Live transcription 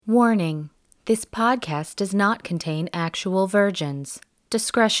Warning: this podcast does not contain actual virgins.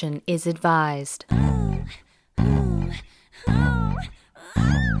 Discretion is advised. The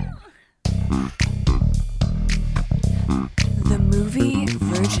movie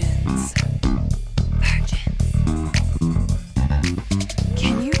Virgins.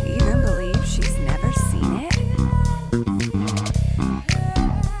 Can you even believe she's never seen it?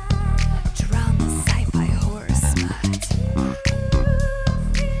 Drama, sci-fi, horror, smut.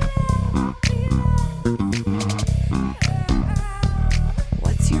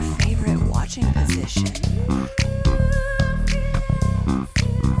 What's your favorite watching position?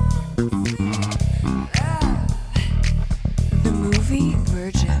 The movie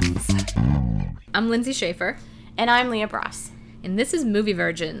Virgins. I'm Lindsay Schaefer, And I'm Leah Bross. and this is Movie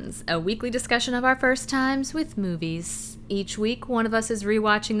Virgins, a weekly discussion of our first times with movies. Each week, one of us is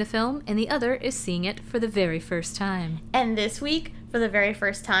rewatching the film, and the other is seeing it for the very first time. And this week, for the very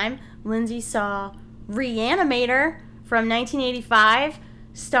first time, Lindsay saw Reanimator from 1985,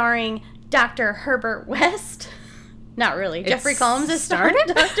 starring Dr. Herbert West. Not really. Jeffrey Combs is starring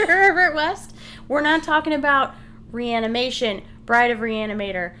Dr. Herbert West. We're not talking about Reanimation, Bride of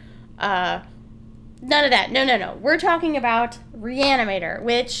Reanimator, none of that. No. We're talking about Reanimator,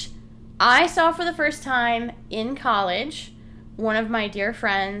 which I saw for the first time in college. One of my dear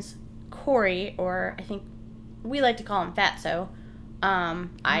friends, Corey, or I think we like to call him Fatso.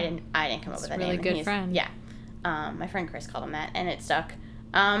 I didn't come up with that really name. good friend. Yeah. My friend Chris called him that, and it stuck.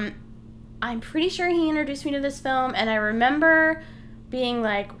 I'm pretty sure he introduced me to this film, and I remember being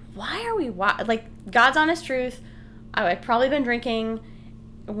like, why are we like, God's honest truth, I had probably been drinking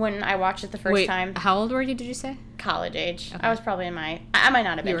when I watched it the first time. How old were you, did you say? College age. Okay. I was probably I might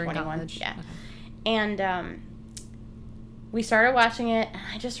not have You been were in 21. college. Yeah. Okay. And we started watching it, and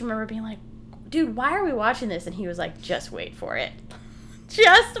I just remember being like, dude, why are we watching this? And he was like, just wait for it.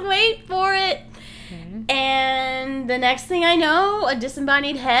 Just wait for it. Okay. And the next thing I know, a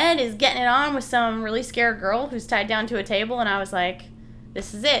disembodied head is getting it on with some really scared girl who's tied down to a table, and I was like,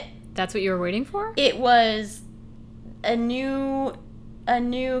 this is it. That's what you were waiting for? It was a new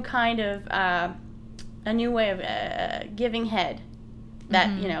kind of a new way of giving head.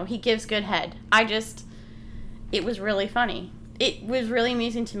 That he gives good head. It was really funny. It was really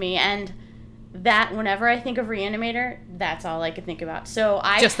amusing to me, and that whenever I think of Reanimator, that's all I could think about. So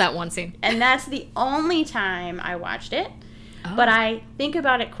Just that one scene. and that's the only time I watched it. Oh. But I think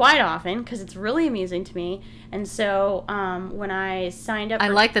about it quite often because it's really amusing to me. And so when I signed up, I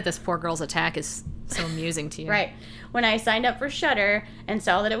like that this poor girl's attack is so amusing to you. right, when I signed up for Shudder and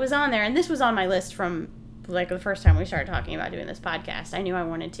saw that it was on there, and this was on my list from like the first time we started talking about doing this podcast, I knew I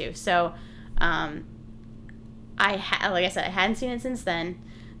wanted to. So like I said, I hadn't seen it since then.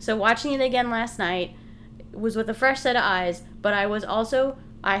 So watching it again last night was with a fresh set of eyes, but I was also,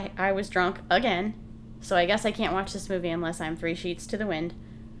 I was drunk again, so I guess I can't watch this movie unless I'm 3 sheets to the wind.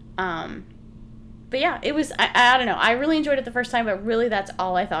 But yeah, it was, I don't know, I really enjoyed it the first time, but really that's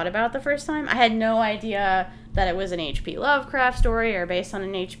all I thought about the first time. I had no idea that it was an H.P. Lovecraft story or based on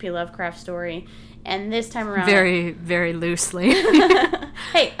an H.P. Lovecraft story, and this time around... Very, very loosely.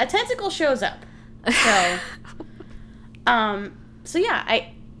 Hey, a tentacle shows up. So yeah,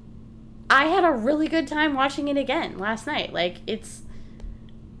 I had a really good time watching it again last night. Like,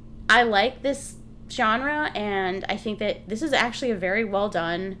 I like this genre, and I think that this is actually a very well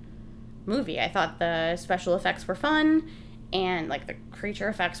done movie. I thought the special effects were fun, and like the creature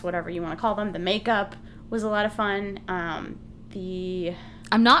effects, whatever you want to call them, the makeup was a lot of fun.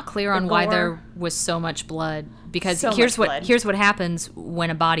 I'm not clear on why gore. there was so much blood, because So here's much blood. what happens when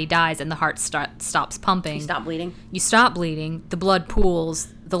a body dies and the heart stops pumping. You stop bleeding. You stop bleeding, the blood pools.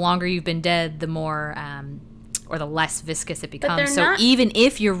 The longer you've been dead, the more or the less viscous it becomes. they're So not- even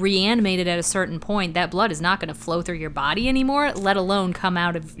if you're reanimated at a certain point, that blood is not going to flow through your body anymore, let alone come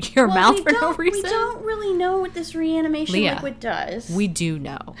out of your mouth for no reason. We don't really know what this reanimation Leah, liquid does. We do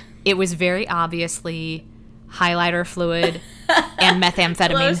know. It was very obviously highlighter fluid and methamphetamine.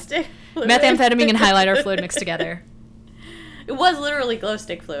 Glow stick fluid. Methamphetamine and highlighter fluid mixed together. It was literally glow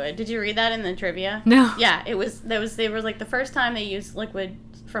stick fluid. Did you read that in the trivia? No. Yeah, it was. They were like the first time they used liquid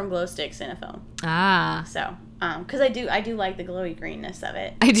from glow sticks in a film. Ah. So, because I do like the glowy greenness of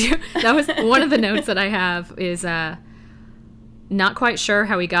it. I do. That was one of the notes that I have is not quite sure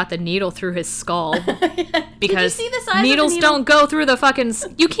how he got the needle through his skull. Because Did you see the size needles of the needle? don't go through the fucking...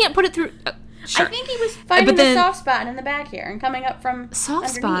 You can't put it through... Sure. I think he was finding then- the soft spot in the back here and coming up from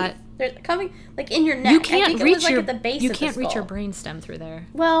Soft underneath. spot? They're coming like in your neck. You I can't think reach it was, like, your... at the base you of can't the reach your skull. brainstem through there.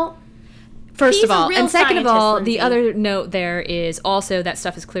 Well, First He's of a all, real and second of scientist, all, Lindsay. the other note there is also that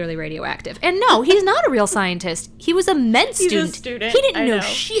stuff is clearly radioactive. And no, he's not a real scientist. He was a med He's a student. student, He didn't I know know.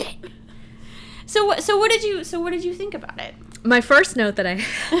 shit. So what did you think about it? My first note that I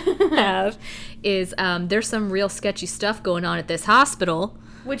have is there's some real sketchy stuff going on at this hospital.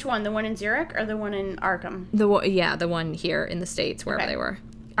 Which one? The one in Zurich or the one in Arkham? The one here in the States, wherever they were.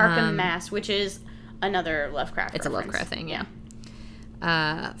 Arkham, Mass, which is another Lovecraft It's reference. a Lovecraft thing,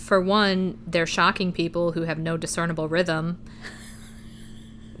 yeah. For one, they're shocking people who have no discernible rhythm,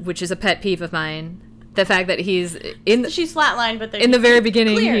 which is a pet peeve of mine. The fact that he's she's flatlined, but in the very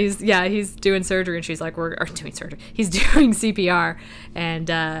beginning, clear. he's doing surgery, and she's like, we're doing surgery. He's doing CPR,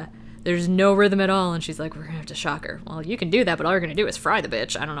 and there's no rhythm at all, and she's like, we're gonna have to shock her. Well, you can do that, but all you're gonna do is fry the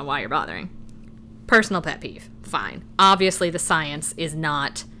bitch. I don't know why you're bothering. Personal pet peeve. Fine. Obviously, the science is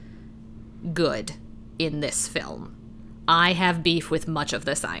not good in this film. I have beef with much of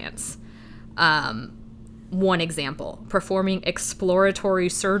the science. One example, performing exploratory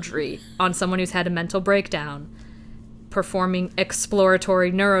surgery on someone who's had a mental breakdown, performing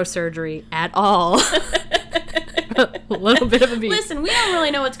exploratory neurosurgery at all. A little bit of a beef. Listen, we don't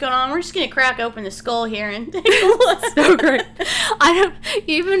really know what's going on. We're just going to crack open the skull here and take a look. So great.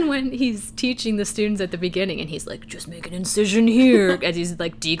 Even when he's teaching the students at the beginning and he's like, just make an incision here, as he's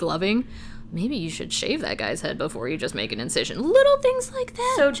like degloving, maybe you should shave that guy's head before you just make an incision. Little things like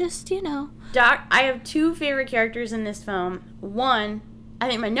that. So just, I have two favorite characters in this film. One, I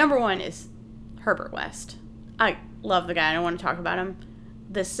think my number one is Herbert West. I love the guy. I don't want to talk about him.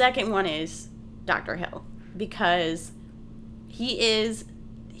 The second one is Dr. Hill, because he is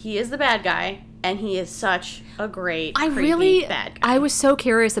the bad guy, and he is such a great, creepy bad guy. I was so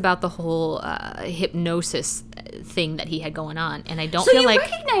curious about the whole hypnosis thing that he had going on, and I don't feel like... So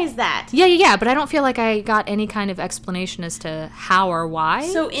you recognize that? Yeah, but I don't feel like I got any kind of explanation as to how or why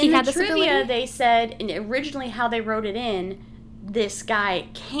So in he the had this trivia, ability. they said, and originally how they wrote it in, this guy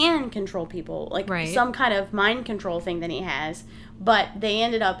can control people, like Right. some kind of mind control thing that he has, but they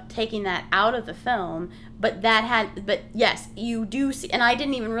ended up taking that out of the film. But yes, you do see, and I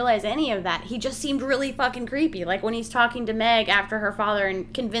didn't even realize any of that. He just seemed really fucking creepy. Like when he's talking to Meg after her father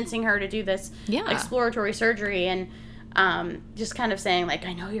and convincing her to do this exploratory surgery, and just kind of saying like,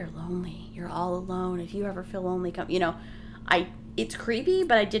 I know you're lonely. You're all alone. If you ever feel lonely, come. It's creepy,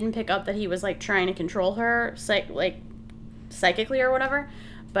 but I didn't pick up that he was like trying to control her, psychically or whatever.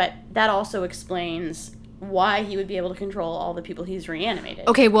 But that also explains why he would be able to control all the people he's reanimated.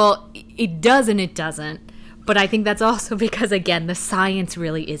 Okay, well, it does and it doesn't. But I think that's also because, again, the science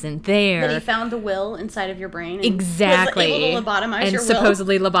really isn't there. That he found the will inside of your brain. And exactly. was able to lobotomize and your will.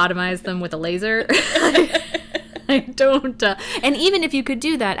 supposedly lobotomize them with a laser. I don't. And even if you could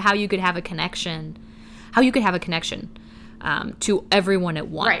do that, how you could have a connection to everyone at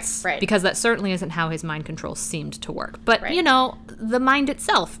once. Right. Because that certainly isn't how his mind control seemed to work. But, Right. The mind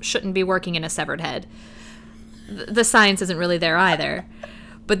itself shouldn't be working in a severed head. The science isn't really there either.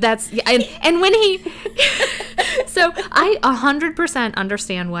 But that's... And when he... So I 100%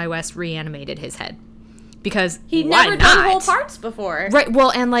 understand why Wes reanimated his head. Because He'd why never not? done whole parts before. Right,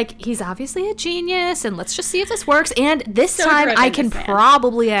 well, and he's obviously a genius, and let's just see if this works. And this So time, driven, I can this man.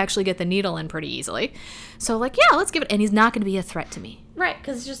 probably actually get the needle in pretty easily. So, yeah, let's give it. And he's not going to be a threat to me. Right,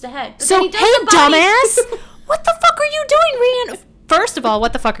 because it's just a head. But So, then he does hey, the body. dumbass, what the fuck are you doing? First of all,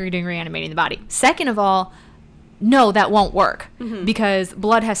 what the fuck are you doing reanimating the body? Second of all, no, that won't work because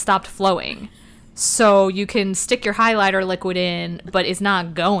blood has stopped flowing. So you can stick your highlighter liquid in, but it's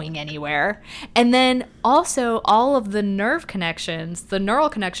not going anywhere. And then also all of the nerve connections, the neural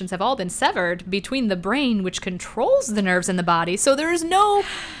connections have all been severed between the brain, which controls the nerves in the body. So there is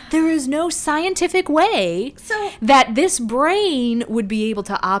no scientific way that this brain would be able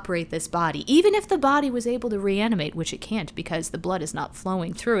to operate this body. Even if the body was able to reanimate, which it can't because the blood is not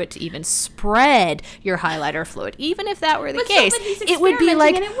flowing through it to even spread your highlighter fluid. Even if that were the case, it would be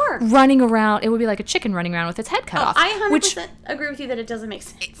like running around. It would be like a chicken running around with its head cut off. I 100% agree with you that it doesn't make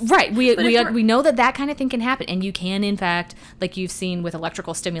sense. Right. We know that kind of thing can happen. And you can, in fact, like you've seen with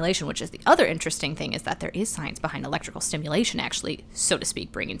electrical stimulation, which is the other interesting thing, is that there is science behind electrical stimulation, actually, so to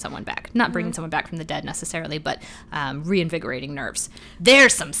speak, bringing someone back. Not bringing someone back from the dead necessarily, but reinvigorating nerves.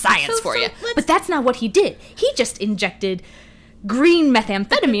 There's some science for you. But that's not what he did. He just injected green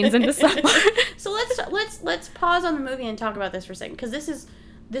methamphetamines into someone. So let's pause on the movie and talk about this for a second, because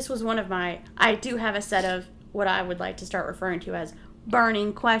this was one of my... I do have a set of what I would like to start referring to as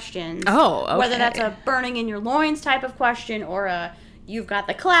burning questions. Oh, okay. Whether that's a burning in your loins type of question or a you've got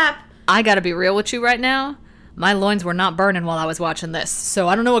the clap. I gotta be real with you right now. My loins were not burning while I was watching this, so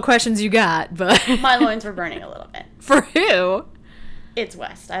I don't know what questions you got, but... My loins were burning a little bit. For who? It's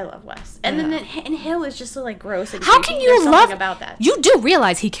West. I love West. And then and Hill is just so like gross and How creepy. can There's you something love... about that. You do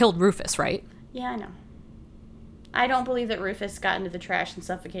realize he killed Rufus, right? Yeah, I know. I don't believe that Rufus got into the trash and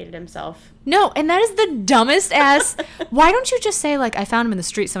suffocated himself. No, and that is the dumbest ass. Why don't you just say, like, I found him in the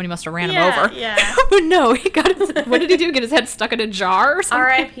street, somebody must have ran him over? Yeah. But no, he got what did he do? Get his head stuck in a jar or something?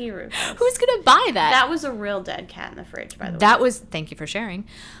 R.I.P. Rufus. Who's going to buy that? That was a real dead cat in the fridge, by the way. That was, thank you for sharing.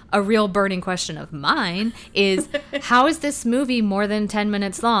 A real burning question of mine is, how is this movie more than 10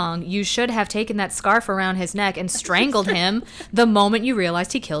 minutes long? You should have taken that scarf around his neck and strangled him the moment you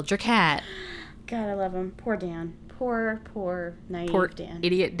realized he killed your cat. God, I love him. Poor Dan. Poor, naive Poor Dan.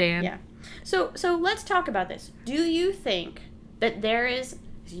 idiot Dan. Yeah. So let's talk about this. Do you think that there is,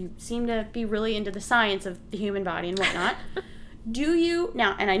 you seem to be really into the science of the human body and whatnot, do you,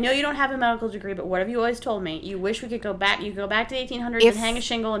 now, and I know you don't have a medical degree, but what have you always told me? You wish we could go back, you go back to the 1800s and hang a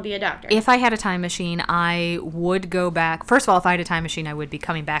shingle and be a doctor. If I had a time machine, I would go back. First of all, if I had a time machine, I would be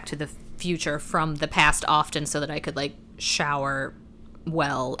coming back to the future from the past often so that I could, like, shower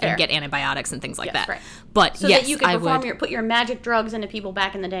well and get antibiotics and things like that. Right. But so yes, that you could I would put your magic drugs into people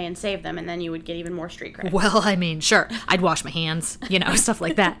back in the day and save them, and then you would get even more street cred. Well, I mean, sure, I'd wash my hands, stuff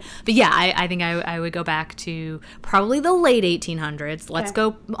like that. But yeah, I think I would go back to probably the late 1800s. Let's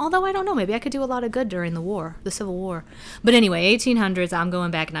go. Although I don't know, maybe I could do a lot of good during the Civil War. But anyway, 1800s. I'm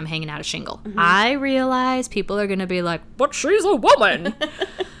going back and I'm hanging out a shingle. Mm-hmm. I realize people are going to be like, "But she's a woman."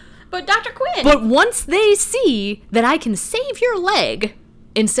 But Dr. Quinn. But once they see that I can save your leg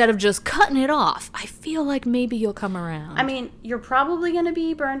instead of just cutting it off, I feel like maybe you'll come around. I mean, you're probably going to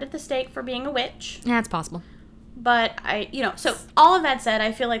be burned at the stake for being a witch. Yeah, it's possible. But so all of that said,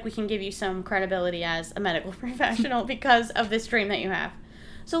 I feel like we can give you some credibility as a medical professional because of this dream that you have.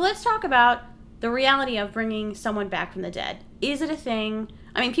 So let's talk about the reality of bringing someone back from the dead. Is it a thing?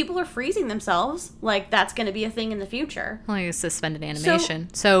 I mean, people are freezing themselves. Like, that's going to be a thing in the future. Like a suspended animation.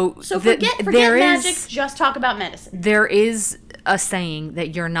 So forget magic, just talk about medicine. There is a saying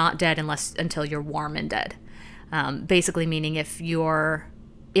that you're not dead until you're warm and dead. Basically meaning if your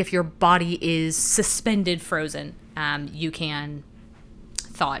body is suspended frozen, you can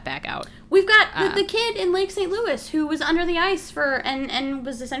thaw it back out. We've got the kid in Lake St. Louis who was under the ice and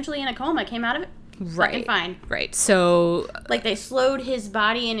was essentially in a coma, came out of it. Right. Fine. Right. So, like, they slowed his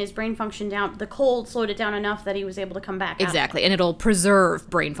body and his brain function down. The cold slowed it down enough that he was able to come back. Exactly. And it'll preserve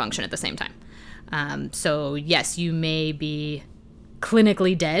brain function at the same time. So, yes, you may be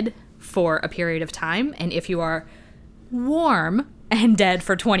clinically dead for a period of time. And if you are warm and dead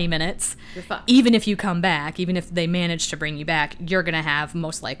for 20 minutes, you're fucked. Even if you come back, even if they manage to bring you back, you're going to have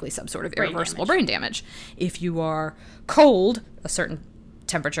most likely some sort of irreversible brain damage. If you are cold, a certain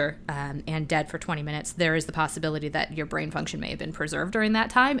temperature, and dead for 20 minutes, there is the possibility that your brain function may have been preserved during that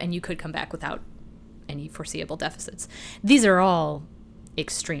time, and you could come back without any foreseeable deficits. These are all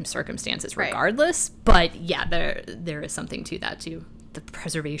extreme circumstances regardless, but yeah, there is something to that too, the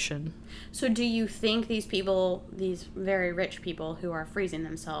preservation. So do you think these people, these very rich people who are freezing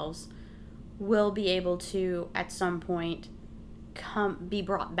themselves, will be able to at some point be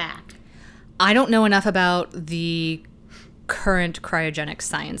brought back? I don't know enough about the current cryogenic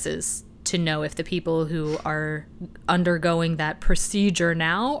sciences to know if the people who are undergoing that procedure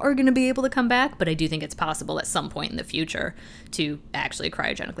now are going to be able to come back, but I do think it's possible at some point in the future to actually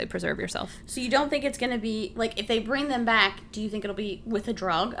cryogenically preserve yourself. So you don't think it's going to be, like, if they bring them back, do you think it'll be with a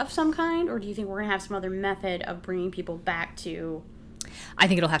drug of some kind, or do you think we're going to have some other method of bringing people back to... I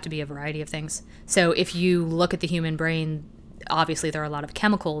think it'll have to be a variety of things. So if you look at the human brain, obviously there are a lot of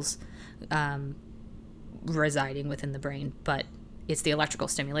chemicals residing within the brain, but it's the electrical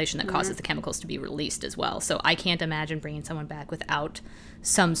stimulation that causes the chemicals to be released as well. So I can't imagine bringing someone back without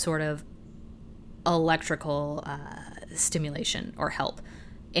some sort of electrical stimulation or help.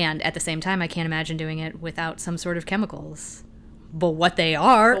 And at the same time, I can't imagine doing it without some sort of chemicals. But what they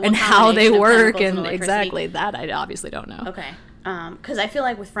are and how they work and exactly that I obviously don't know. Okay. Because I feel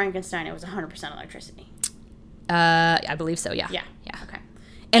like with Frankenstein, it was 100% electricity. I believe so, yeah. Yeah. Okay.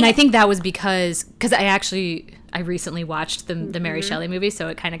 And I think that was because I recently watched the Mary Shelley movie, so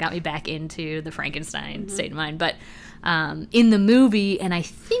it kind of got me back into the Frankenstein state of mind. But in the movie, and I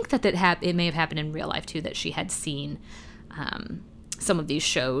think that it may have happened in real life too, that she had seen some of these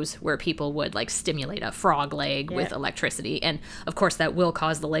shows where people would like stimulate a frog leg with electricity, and of course that will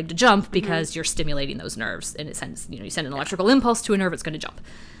cause the leg to jump because you're stimulating those nerves, and it sends you send an electrical impulse to a nerve, it's going to jump.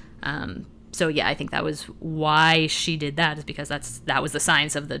 So yeah, I think that was why she did that, is because that was the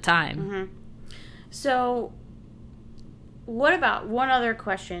science of the time. So what about one other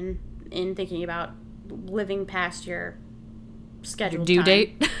question in thinking about living past your scheduled due time?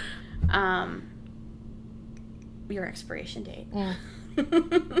 date? Your expiration date.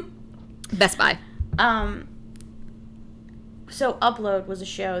 Best Buy. So Upload was a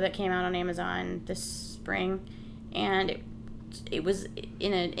show that came out on Amazon this spring, and it was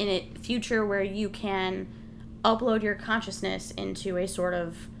in a future where you can upload your consciousness into a sort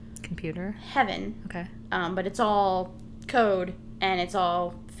of Computer. heaven. Okay. But it's all code and it's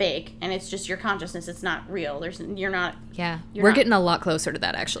all fake and it's just your consciousness. It's not real. You're not We're getting a lot closer to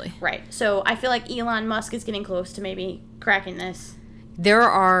that, actually. right. So I feel like Elon Musk is getting close to maybe cracking this. There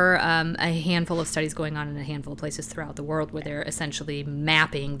are a handful of studies going on in a handful of places throughout the world where they're essentially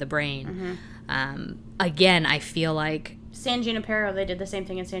mapping the brain. Again, I feel like San Junipero, they did the same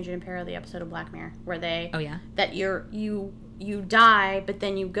thing in San Junipero, the episode of Black Mirror, where they that you die, but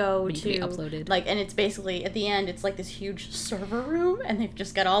then you go you to can be uploaded. like, and it's basically at the end, it's like this huge server room, and they've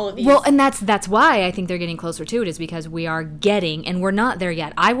just got all of these. Well, and that's why I think they're getting closer to it, is because we are getting, and we're not there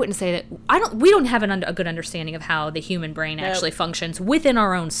yet. I wouldn't say that we don't have a good understanding of how the human brain actually functions within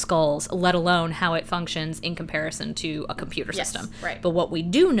our own skulls, let alone how it functions in comparison to a computer system. Right. But what we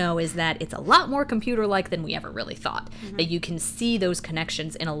do know is that it's a lot more computer-like than we ever really thought. That you can see those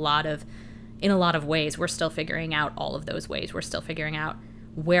connections in a lot of ways. We're still figuring out all of those ways. We're still figuring out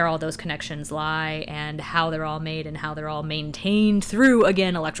where all those connections lie and how they're all made and how they're all maintained through,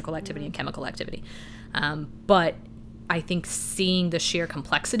 again, electrical activity and chemical activity. But I think seeing the sheer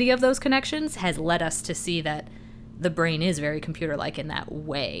complexity of those connections has led us to see that the brain is very computer-like in that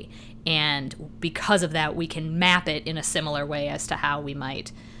way. And because of that, we can map it in a similar way as to how we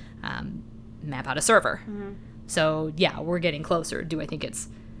might map out a server. So, yeah, we're getting closer. Do I think it's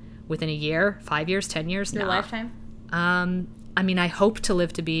within a year, 5 years, 10 years? Your lifetime? I mean, I hope to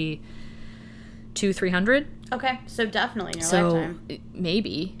live to be 200-300. Okay, so definitely in your lifetime.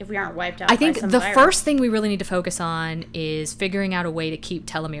 Maybe. If we aren't wiped out I think by some the virus. first thing we really need to focus on is figuring out a way to keep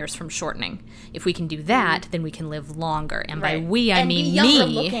telomeres from shortening. If we can do that, then we can live longer. And by we, I mean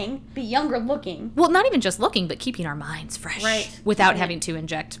me. Be younger looking. Well, not even just looking, but keeping our minds fresh. Right. Without having to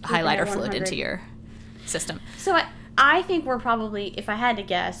inject highlighter it fluid 100. into your system. So I think we're probably, if I had to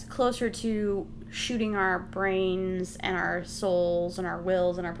guess, closer to shooting our brains and our souls and our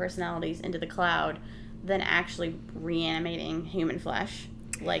wills and our personalities into the cloud than actually reanimating human flesh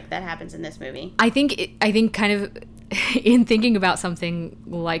like that happens in this movie. I think kind of in thinking about something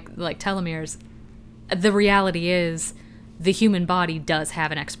like telomeres, the reality is the human body does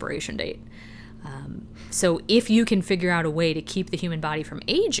have an expiration date. So if you can figure out a way to keep the human body from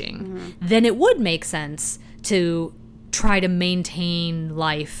aging, then it would make sense to try to maintain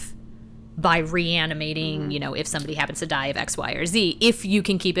life by reanimating, if somebody happens to die of X, Y, or Z, if you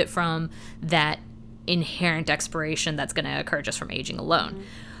can keep it from that inherent expiration that's going to occur just from aging alone.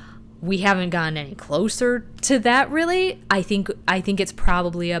 We haven't gotten any closer to that, really. I think it's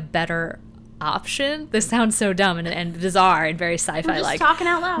probably a better option. This sounds so dumb and bizarre and very sci-fi We're just like. talking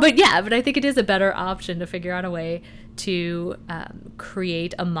out loud. But I think it is a better option to figure out a way to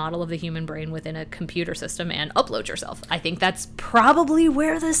create a model of the human brain within a computer system and upload yourself. I think that's probably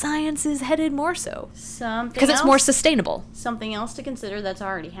where the science is headed more so. Because it's more sustainable. Something else to consider that's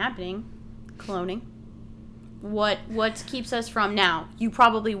already happening, cloning. What keeps us from now? You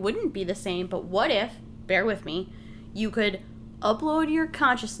probably wouldn't be the same, but what if, bear with me, you could upload your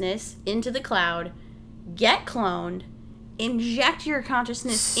consciousness into the cloud, get cloned, inject your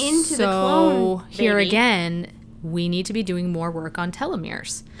consciousness into the clone baby. Here again, we need to be doing more work on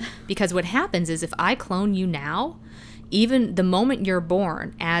telomeres. Because what happens is if I clone you now, even the moment you're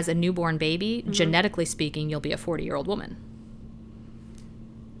born as a newborn baby, genetically speaking, you'll be a 40-year-old woman.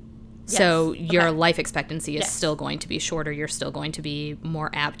 Yes. So your life expectancy is still going to be shorter. You're still going to be more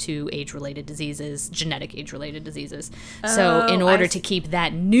apt to age-related diseases, genetic age-related diseases. So in order to keep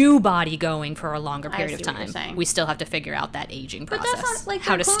that new body going for a longer period of time, we still have to figure out that aging process. But that's not, like,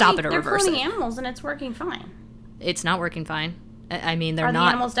 how to stop it or reverse it. They're cloning animals and it's working fine. It's not working fine. I mean, they're Are not. the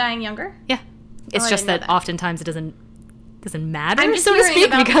animals dying younger? Yeah. It's I just didn't know that that. oftentimes it doesn't matter, I'm just so to hearing speak,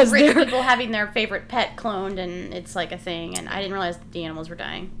 about because rich they're people having their favorite pet cloned and it's like a thing, and I didn't realize that the animals were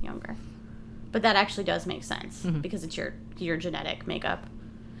dying younger. But that actually does make sense because it's your genetic makeup.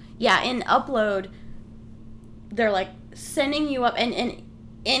 Yeah, in Upload, they're like sending you up, and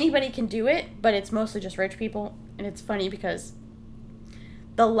anybody can do it, but it's mostly just rich people. And it's funny because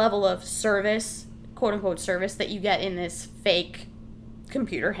the level of service, quote unquote service, that you get in this fake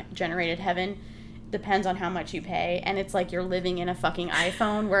computer generated heaven depends on how much you pay, and it's like you're living in a fucking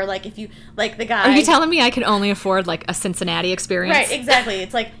iPhone where, like, if you, like, the guy... Are you telling me I can only afford, like, a Cincinnati experience? Right, exactly.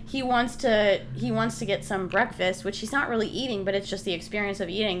 It's like he wants to get some breakfast, which he's not really eating, but it's just the experience of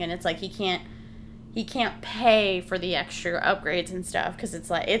eating, and it's like he can't pay for the extra upgrades and stuff, because it's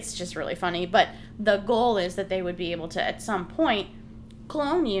like, it's just really funny. But the goal is that they would be able to, at some point,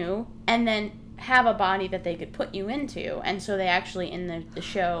 clone you and then have a body that they could put you into. And so they actually, in the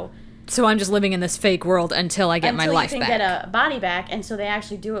show... So I'm just living in this fake world until I get my life you back. can get a body back, and so they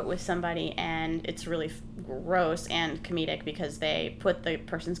actually do it with somebody, and it's really gross and comedic because they put the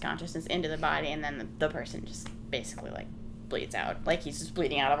person's consciousness into the body, and then the person just basically like bleeds out, like he's just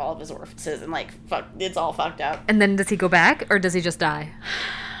bleeding out of all of his orifices, and like it's all fucked up. And then does he go back, or does he just die?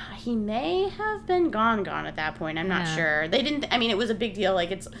 He may have been gone at that point. I'm not sure. They didn't. I mean, it was a big deal. Like,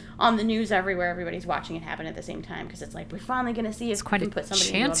 it's on the news everywhere. Everybody's watching it happen at the same time because it's like we're finally gonna see if It's quite we a can put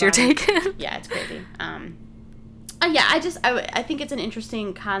somebody chance into a you're body. taking. Yeah, it's crazy. I think it's an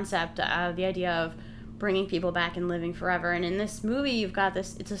interesting concept. The idea of bringing people back and living forever. And in this movie, you've got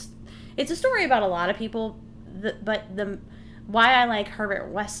this. It's a story about a lot of people. Why I like Herbert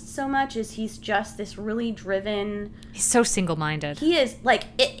West so much is he's just this really driven. He's so single-minded. He is like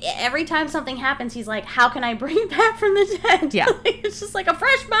every time something happens, he's like, "How can I bring it back from the dead?" Yeah, It's just like a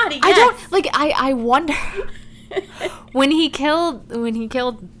fresh body. I yes. don't like. I wonder when he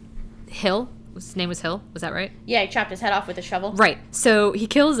killed Hill. His name was Hill. Was that right? Yeah, he chopped his head off with a shovel. Right. So he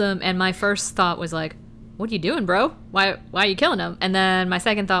kills him, and my first thought was like, what are you doing, bro? Why are you killing him? And then my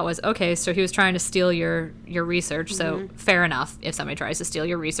second thought was, okay, so he was trying to steal your research. So fair enough. If somebody tries to steal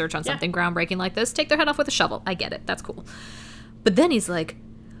your research on something groundbreaking like this, take their head off with a shovel. I get it. That's cool. But then he's like,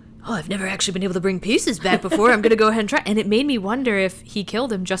 oh, I've never actually been able to bring pieces back before. I'm going to go ahead and try. And it made me wonder if he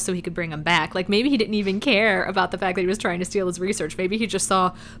killed him just so he could bring him back. Like, maybe he didn't even care about the fact that he was trying to steal his research. Maybe he just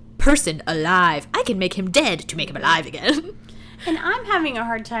saw person alive. I can make him dead to make him alive again. And I'm having a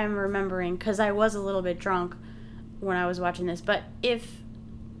hard time remembering because I was a little bit drunk when I was watching this. But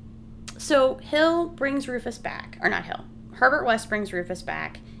so Hill brings Rufus back, or not Hill, Herbert West brings Rufus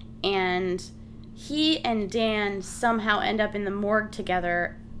back, and he and Dan somehow end up in the morgue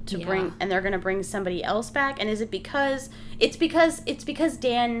together and they're going to bring somebody else back. And is it because it's because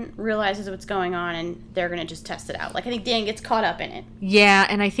Dan realizes what's going on and they're going to just test it out? Like, I think Dan gets caught up in it. Yeah,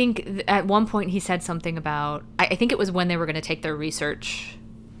 and I think at one point he said something about, I think it was when they were going to take their research,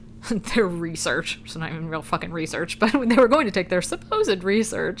 so not even real fucking research, but when they were going to take their supposed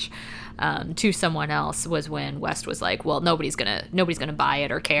research to someone else, was when West was like, well, nobody's gonna buy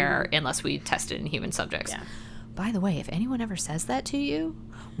it or care unless we test it in human subjects. Yeah. By the way, if anyone ever says that to you,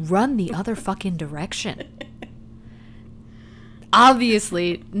 run the other fucking direction.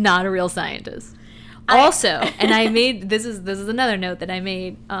 Obviously not a real scientist. Also, and I made, this is another note that I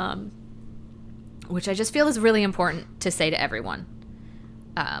made, which I just feel is really important to say to everyone.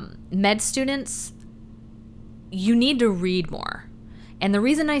 Med students, you need to read more. And the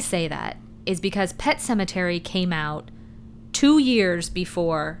reason I say that is because Pet Sematary came out 2 years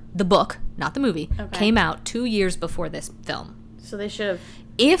before the book, not the movie, came out 2 years before this film. So they should have.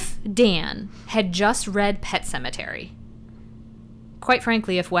 If Dan had just read Pet Sematary, quite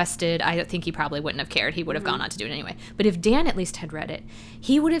frankly, if West did, I think he probably wouldn't have cared. He would have gone on to do it anyway. But if Dan at least had read it,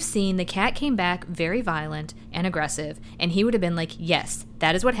 he would have seen the cat came back very violent and aggressive, and he would have been like, yes,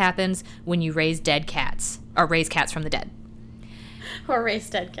 that is what happens when you raise dead cats, or raise cats from the dead. Or raise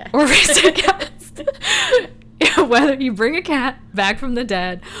dead cats. Or raise dead cats. Whether you bring a cat back from the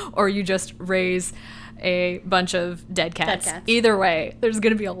dead, or you just raise a bunch of dead cats. Either way, there's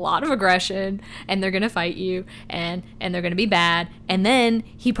going to be a lot of aggression, and they're going to fight you, and they're going to be bad. And then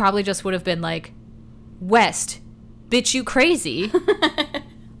he probably just would have been like, West, bitch, you crazy.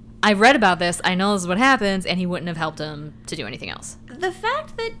 I read about this. I know this is what happens. And he wouldn't have helped him to do anything else. The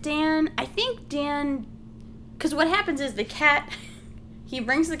fact that Dan, because what happens is the cat, he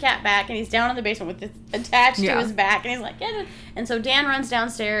brings the cat back, and he's down in the basement with it attached to his back, and he's like, get it. And so Dan runs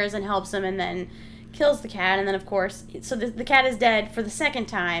downstairs and helps him, and then kills the cat, and then of course, so the cat is dead for the second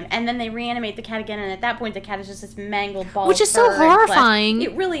time, and then they reanimate the cat again, and at that point the cat is just this mangled ball, which is of so fur and flesh. horrifying.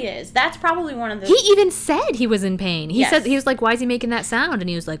 It really is. That's probably one of the. He even said he was in pain. He said, he was like, why is he making that sound? And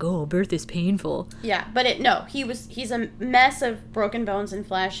he was like, oh, birth is painful. Yeah, but he's a mess of broken bones and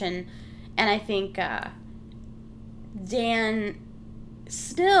flesh, and I think Dan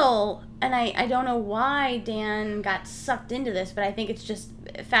still, and I don't know why Dan got sucked into this, but I think it's just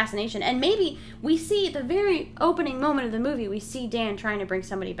fascination. And maybe we see the very opening moment of the movie, we see Dan trying to bring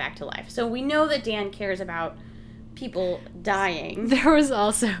somebody back to life. So we know that Dan cares about people dying. There was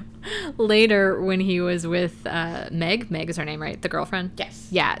also later when he was with Meg is her name, right? The girlfriend? Yes.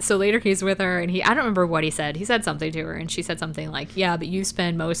 Yeah, so later he's with her, and I don't remember what he said. He said something to her, and she said something like, yeah, but you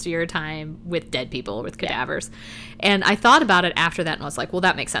spend most of your time with dead people, with cadavers. Yeah. And I thought about it after that and was like, well,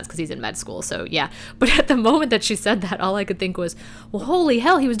 that makes sense because he's in med school, so yeah. But at the moment that she said that, all I could think was, well, holy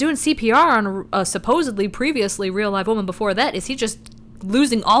hell, he was doing CPR on a supposedly previously real live woman before that. Is he just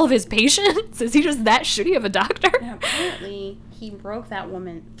losing all of his patients? Is he just that shitty of a doctor? And apparently he broke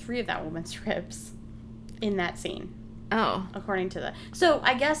 3 of that woman's ribs in that scene. Oh. according to the. So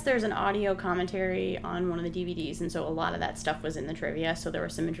I guess there's an audio commentary on one of the DVDs, and so a lot of that stuff was in the trivia. So there were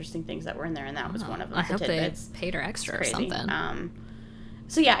some interesting things that were in there, and that was one of them. I the hope tidbits. they paid her extra or Crazy. something.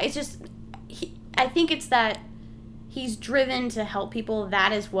 So yeah, it's just, I think it's that he's driven to help people.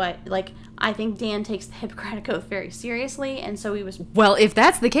 That is what, like, I think Dan takes the Hippocratic Oath very seriously, and so he was. Well, if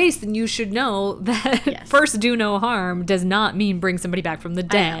that's the case, then you should know that Yes. first do no harm does not mean bring somebody back from the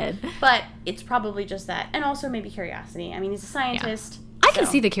dead. But it's probably just that, and also maybe curiosity. I mean, he's a scientist. I can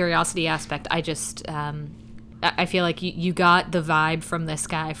so- see the curiosity aspect. I just, I feel like you got the vibe from this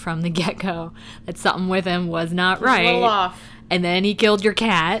guy from the get-go that something with him was not He's a little right. off. And then he killed your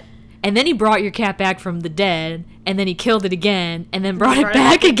cat. And then he brought your cat back from the dead. And then he killed it again. And then brought it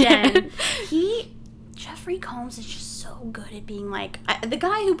back again. Jeffrey Combs is just so good at being like, the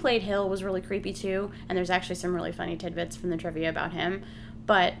guy who played Hill was really creepy too, and there's actually some really funny tidbits from the trivia about him,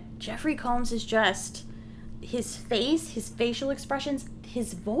 but Jeffrey Combs is just, his face, his facial expressions,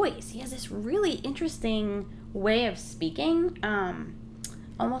 his voice, he has this really interesting way of speaking,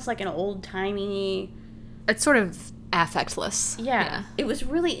 almost like an old-timey, It's sort of affectless. yeah. It was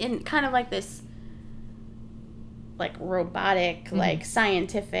really in kind of like this, like robotic, like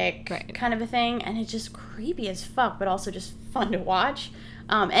scientific Right. kind of a thing, and it's just creepy as fuck, but also just fun to watch.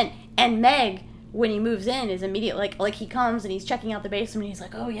 And Meg, when he moves in, is immediately like he comes and he's checking out the basement. And he's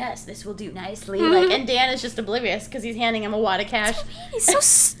like, "Oh yes, this will do nicely." Like, and Dan is just oblivious because he's handing him a wad of cash. He's so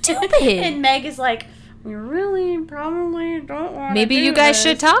stupid. And Meg is like, "We really probably don't want. Maybe you guys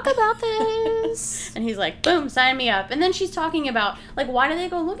should talk about this. And he's like, boom, sign me up. And then she's talking about, like, why do they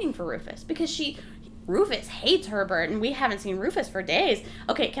go looking for Rufus? Because Rufus hates Herbert, and we haven't seen Rufus for days.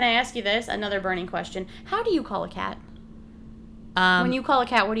 Okay, can I ask you this? Another burning question. How do you call a cat? When you call a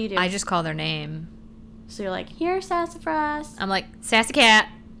cat, what do you do? I just call their name. So you're like, here, sassafras. I'm like, Sassy Cat,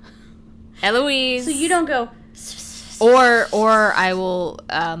 Eloise. So you don't go, Or I will,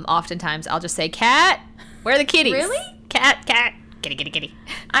 oftentimes, I'll just say, Cat, where are the kitties? Really? Cat, kitty, kitty, kitty.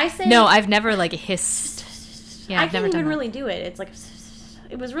 I say, No, I've never, like, hissed. Yeah, I I've never can't done even that. really do it. It's like,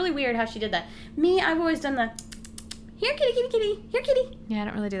 it was really weird how she did that. Me, I've always done the, here, kitty, kitty, kitty, here, kitty. Yeah, I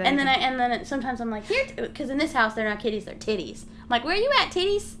don't really do that. And then either. sometimes I'm like, here, because in this house they're not kitties, they're titties. I'm like, where are you at,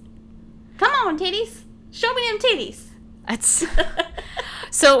 titties? Come on, titties. Show me them titties. That's...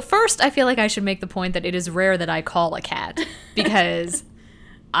 So first, I feel like I should make the point that it is rare that I call a cat because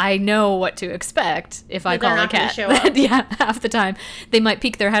I know what to expect if I That they're call a not gonna cat. show up. Yeah, half the time they might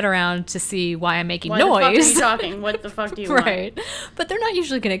peek their head around to see why I'm making Why the fuck are noise. you talking? What the fuck do you want? Right, but they're not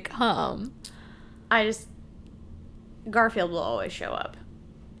usually gonna come. Garfield will always show up.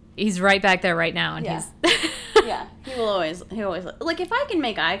 He's right back there right now, and Yeah. he's Yeah, he always, like, if I can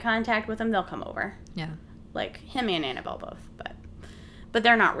make eye contact with him, they'll come over. yeah. Like, him and Annabelle both, but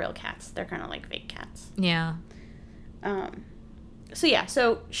they're not real cats. They're kind of like fake cats. Yeah.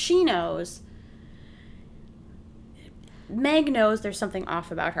 So she knows, Meg knows there's something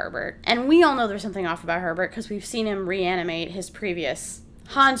off about Herbert, and we all know there's something off about Herbert because we've seen him reanimate his previous,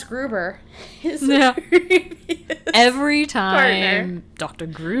 Hans Gruber, his Yeah. previous Every time partner. Dr.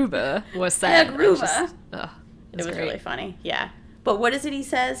 Gruber was said, Yeah, it was Gruber. just- It was great. really funny, yeah. But what is it he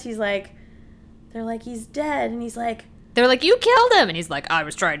says? He's like, they're like, he's dead, and he's like, They're like, you killed him, and he's like, I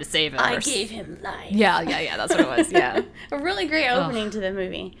was trying to save him. I or s- gave him life. Yeah, that's what it was. Yeah. A really great opening to the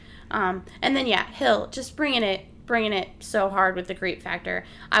movie. And then Hill just bringing it so hard with the creep factor.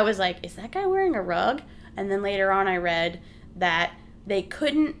 I was like, is that guy wearing a rug? And then later on I read that they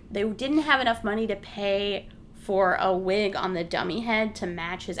didn't have enough money to pay for a wig on the dummy head to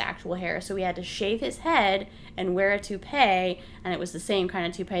match his actual hair, so he had to shave his head and wear a toupee, and it was the same kind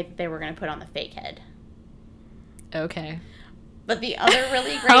of toupee that they were going to put on the fake head. Okay. But the other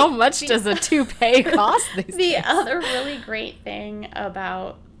really great How much does a toupee cost these The days? other really great thing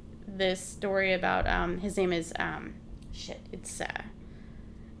about this story about his name is it's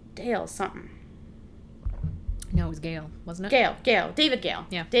Dale something. No, it was Gail, wasn't it? David Gale.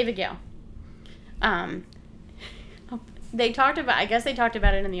 Yeah. David Gale. I guess they talked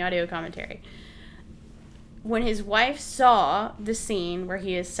about it in the audio commentary. When his wife saw the scene where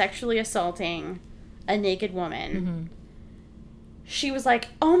he is sexually assaulting a naked woman, she was like,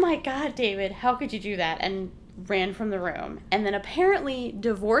 "Oh my God, David, how could you do that?" and ran from the room. And then apparently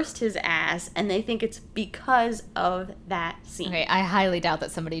divorced his ass, and they think it's because of that scene. Okay, I highly doubt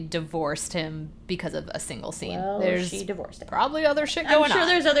that somebody divorced him because of a single scene. Well, There's she divorced him. probably other shit going I'm sure on.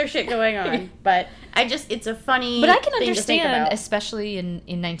 there's other shit going on, but it's a funny But I can thing to think understand, about. especially in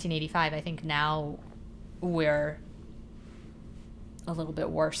 1985, I think now we're a little bit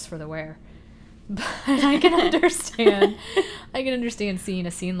worse for the wear. But I can understand. I can understand seeing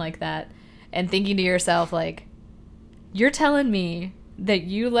a scene like that and thinking to yourself, like, You're telling me that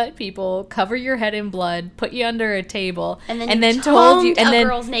you let people cover your head in blood, put you under a table, And then you told you, toned a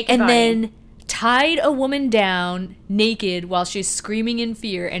girl's naked and body. then tied a woman down naked while she's screaming in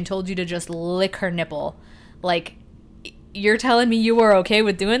fear and told you to just lick her nipple. Like, you're telling me you were okay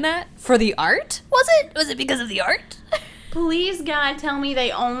with doing that for the art? Was it? Was it because of the art? Please, God, tell me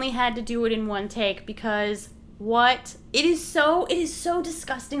they only had to do it in one take, because it is so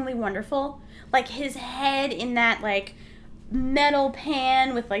disgustingly wonderful. Like, his head in that, like, metal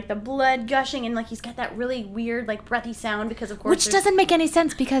pan with, like, the blood gushing, and, like, he's got that really weird, like, breathy sound because, of course, Which doesn't make any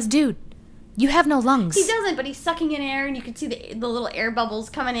sense because, dude, you have no lungs. he doesn't, but he's sucking in air, and you can see the little air bubbles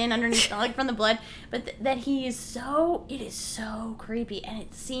coming in underneath, like, from the blood. But that he is it is so creepy, and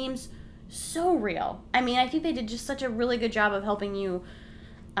it seems so real. I mean, I think they did just such a really good job of helping you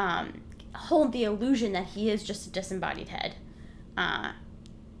hold the illusion that he is just a disembodied head.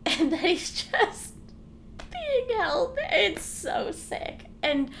 And that he's just being held. It's so sick.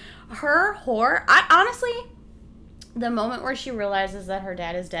 And her horror, honestly, the moment where she realizes that her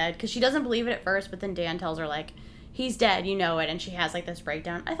dad is dead, because she doesn't believe it at first, but then Dan tells her, like, he's dead, you know it, and she has, like, this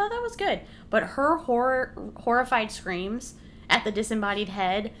breakdown. I thought that was good. But her horrified screams at the disembodied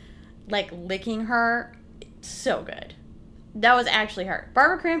head, like, licking her, so good. That was actually her.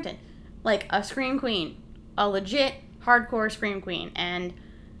 Barbara Crampton, like, a scream queen. A legit, hardcore scream queen. And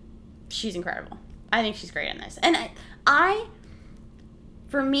she's incredible. I think she's great in this. And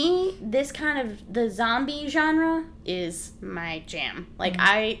for me, this kind of, the zombie genre is my jam. Like,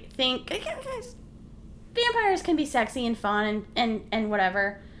 I think vampires can be sexy and fun and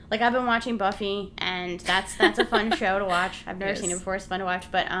whatever. Like, I've been watching Buffy, and that's a fun show to watch. I've never seen it before. It's fun to watch.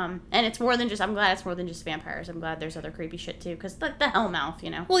 But, and it's more than just, I'm glad it's more than just vampires. I'm glad there's other creepy shit, too. Because the Hellmouth, you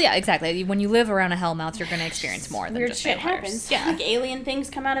know. Well, yeah, exactly. When you live around a hellmouth, you're going to experience more than Weird just shit vampires. happens. Yeah. Like, alien things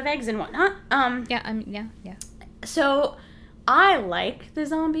come out of eggs and whatnot. Yeah. So, I like the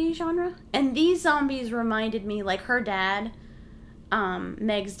zombie genre. And these zombies reminded me, like, her dad,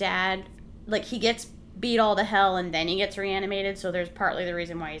 Meg's dad, like, he gets beat all to hell and then he gets reanimated, so there's partly the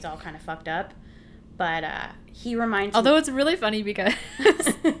reason why he's all kind of fucked up. But he reminds Although it's really funny because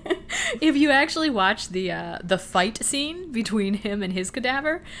if you actually watch the fight scene between him and his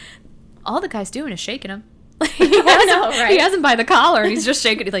cadaver, all the guy's doing is shaking him. He has him by the collar and he's just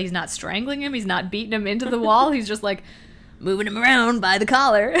shaking. Like, he's not strangling him, he's not beating him into the wall, he's just like moving him around by the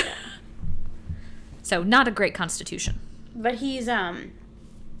collar. So not a great constitution. But he's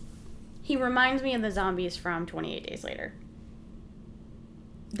he reminds me of the zombies from 28 Days Later.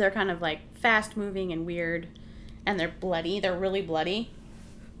 They're kind of, like, fast-moving and weird, and they're bloody. They're really bloody.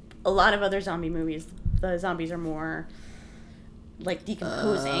 A lot of other zombie movies, the zombies are more, like,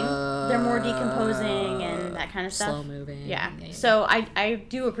 decomposing. They're more decomposing and that kind of stuff. Slow-moving. Yeah. So I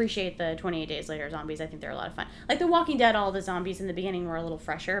do appreciate the 28 Days Later zombies. I think they're a lot of fun. Like, The Walking Dead, all the zombies in the beginning were a little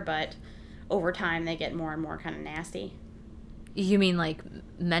fresher, but over time they get more and more kind of nasty. You mean, like,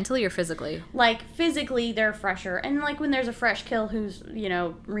 mentally or physically? Like, physically, they're fresher. And, like, when there's a fresh kill who's, you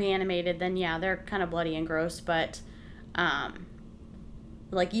know, reanimated, then, yeah, they're kind of bloody and gross. But,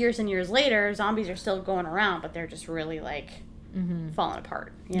 like, years and years later, zombies are still going around, but they're just really, like, falling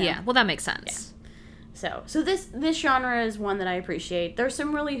apart. You know? Yeah, well, that makes sense. Yeah. So this genre is one that I appreciate. There's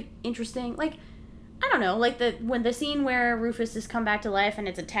some really interesting, like, I don't know, like, when the scene where Rufus has come back to life and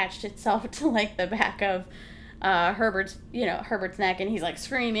it's attached itself to, like, the back of Herbert's neck, and he's, like,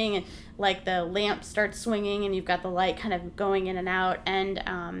 screaming, and, like, the lamp starts swinging and you've got the light kind of going in and out, and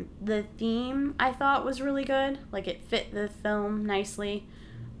the theme I thought was really good. Like, it fit the film nicely.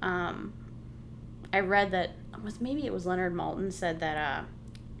 I read that maybe it was Leonard Maltin said that I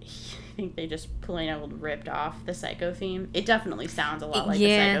think they just plain old ripped off the Psycho theme. It definitely sounds a lot like the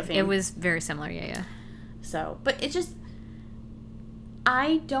Psycho theme. Yeah, it was very similar. Yeah. So, but it just,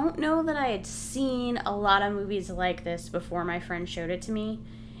 I don't know that I had seen a lot of movies like this before my friend showed it to me.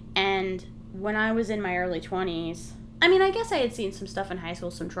 And when I was in my early 20s, I mean, I guess I had seen some stuff in high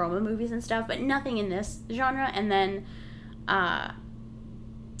school, some trauma movies and stuff, but nothing in this genre. And then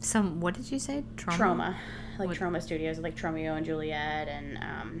what did you say? Trauma. Like, Trauma Studios, like Tromeo and Juliet and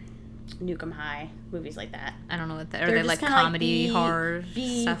Nukem High, movies like that. I don't know what that, are they like comedy, horror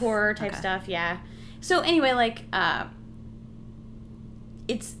stuff? Horror type stuff, yeah. So anyway, like,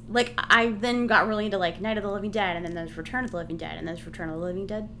 it's, like, I then got really into, like, Night of the Living Dead, and then there's Return of the Living Dead, and there's Return of the Living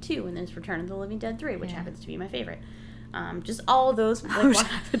Dead 2, and there's Return of the Living Dead 3, which happens to be my favorite. Just all of those. Like,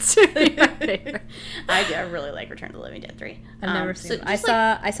 happens to be my favorite. I really like Return of the Living Dead 3. I've never seen it. I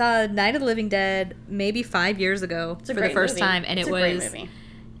saw Night of the Living Dead maybe 5 years ago for the first time, and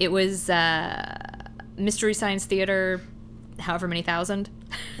it was Mystery Science Theater, however many thousand.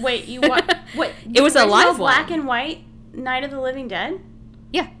 Wait, what? It was a live one. Black and white. Night of the Living Dead?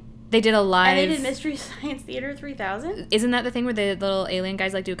 Yeah. They did a live... And they did Mystery Science Theater 3000? Isn't that the thing where the little alien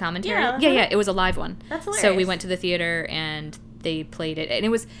guys like do commentary? Yeah, Yeah, it was a live one. That's hilarious. So we went to the theater and they played it. And it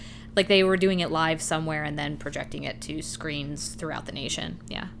was like they were doing it live somewhere and then projecting it to screens throughout the nation.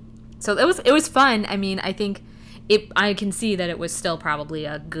 Yeah. So it was fun. I mean, I think I can see that it was still probably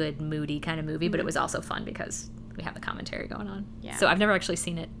a good, moody kind of movie, but it was also fun because we have the commentary going on. Yeah. So I've never actually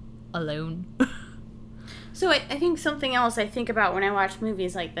seen it alone. So I think something else I think about when I watch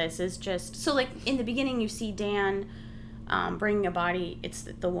movies like this is just... So, like, in the beginning you see Dan bringing a body... It's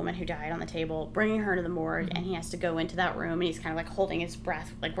the woman who died on the table, bringing her to the morgue, and he has to go into that room, and he's kind of, like, holding his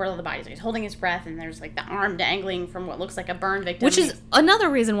breath. Like, where are the bodies? He's holding his breath, and there's, like, the arm dangling from what looks like a burn victim. Which is another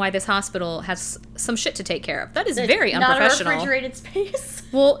reason why this hospital has some shit to take care of. That is very unprofessional. Not a refrigerated space.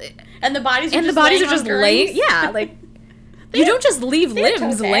 Well... And the bodies are and just the bodies laying are just on laying... gurneys. Yeah, like... You don't just leave they're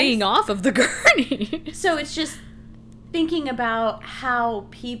limbs toe laying tags. off of the gurney. So it's just thinking about how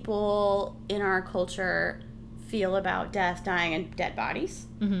people in our culture feel about death, dying, and dead bodies.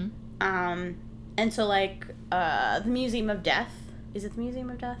 Mm-hmm. And so, like, the Museum of Death. Is it the Museum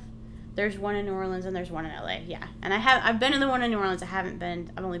of Death? There's one in New Orleans and there's one in LA. Yeah. And I've been in the one in New Orleans. I've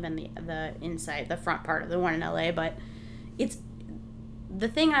only been the inside, the front part of the one in LA, but it's the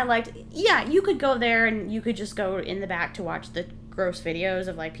thing I liked. Yeah, you could go there and you could just go in the back to watch the gross videos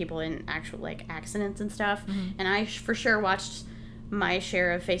of, like, people in actual, like, accidents and stuff. Mm-hmm. And I for sure watched my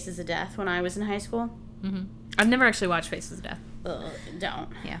share of Faces of Death when I was in high school. Mm-hmm. I've never actually watched Faces of Death. Don't.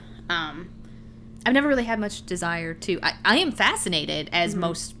 Yeah. Um, I've never really had much desire to. I am fascinated, as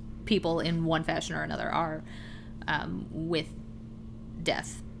most people in one fashion or another are, with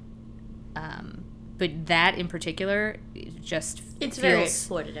death. But that in particular just it's feels very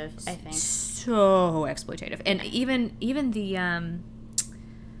exploitative, I think. so exploitative. And even the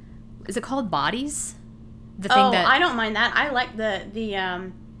is it called Bodies? The thing that I don't mind that. I like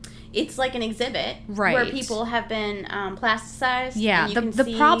the it's like an exhibit where Right. people have been plasticized. Yeah, and you the can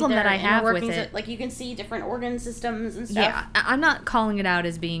see problem that their I have with inner workings it- like, you can see different organ systems and stuff. Yeah, I'm not calling it out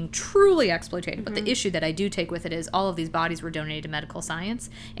as being truly exploitative, but Mm-hmm. the issue that I do take with it is all of these bodies were donated to medical science,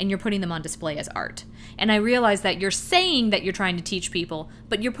 and you're putting them on display as art. And I realize that you're saying that you're trying to teach people,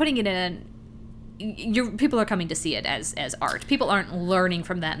 but you're putting it in. People are coming to see it as art. People aren't learning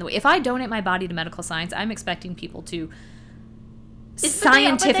from that in the way. If I donate my body to medical science, I'm expecting people to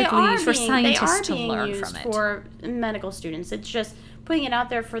scientifically for scientists to learn from it. For medical students, it's just putting it out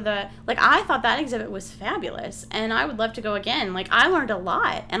there for the, like, I thought that exhibit was fabulous, and I would love to go again. Like, I learned a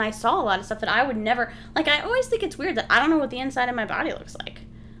lot, and I saw a lot of stuff that I would never, like, I always think it's weird that I don't know what the inside of my body looks like.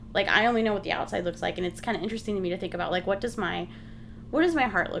 Like, I only know what the outside looks like, and it's kind of interesting to me to think about, like, what does my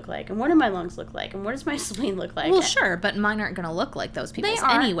heart look like, and what do my lungs look like, and what does my spleen look like? Well, sure, but mine aren't going to look like those people's They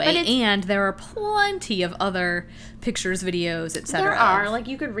aren't, anyway. but it's- And there are plenty of other pictures, videos, etc. There are, like,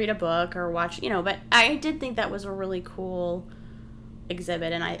 you could read a book or watch, but I did think that was a really cool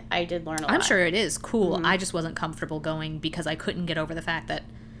exhibit, and I did learn a lot. I'm sure it is cool. Mm-hmm. I just wasn't comfortable going because I couldn't get over the fact that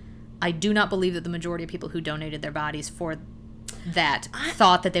I do not believe that the majority of people who donated their bodies for that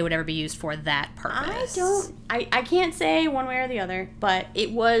thought that they would ever be used for that purpose. I can't say one way or the other, but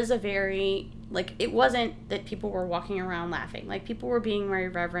it was a very, like, it wasn't that people were walking around laughing. Like, people were being very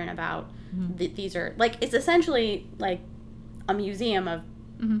reverent about these are, like, it's essentially like a museum of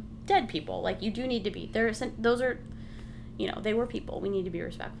dead people. Like, you do need to be there. Those are, they were people. We need to be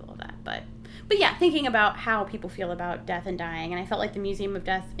respectful of that. But yeah, thinking about how people feel about death and dying, and I felt like the Museum of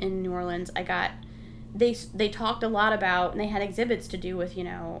Death in New Orleans, they talked a lot about, and they had exhibits to do with,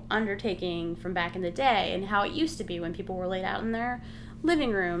 undertaking from back in the day and how it used to be when people were laid out in their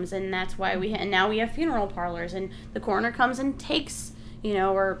living rooms, and that's why and now we have funeral parlors, and the coroner comes and takes,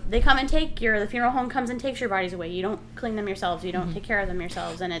 or they come and the funeral home comes and takes your bodies away. You don't clean them yourselves. You don't take care of them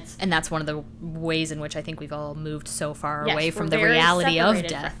yourselves, and that's one of the ways in which I think we've all moved so far away we're from the very reality of separated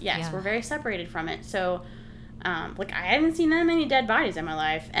death. We're very separated from it. So, like, I haven't seen that many dead bodies in my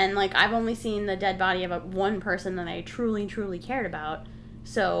life, and, like, I've only seen the dead body of one person that I truly, truly cared about.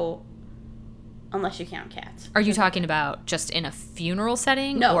 So, unless you count cats. Are you talking about just in a funeral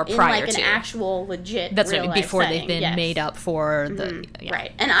setting, No, or in, prior like, to an actual legit. That's real what, life before setting. they've been Yes. made up for the yeah.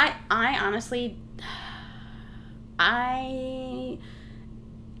 Right. And I honestly, I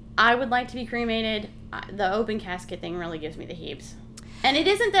would like to be cremated. The open casket thing really gives me the heaves. And it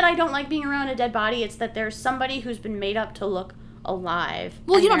isn't that I don't like being around a dead body. It's that there's somebody who's been made up to look alive.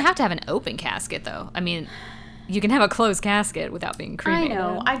 Well, and you don't they're- have to have an open casket, though. I mean, you can have a closed casket without being cremated. I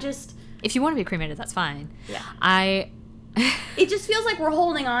know. I just, If you want to be cremated, that's fine. yeah. I It just feels like we're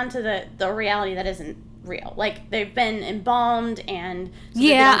holding on to the reality that isn't real. Like, they've been embalmed and so that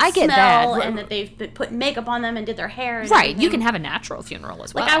Yeah, they don't I get that. smell, and that they've put makeup on them and did their hair and Right. You everything. can have a natural funeral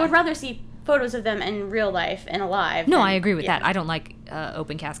as well. Like, I would rather see photos of them in real life and alive. No, than- I agree with yeah. that. I don't like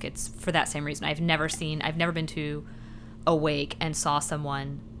open caskets for that same reason. I've never been to a wake and saw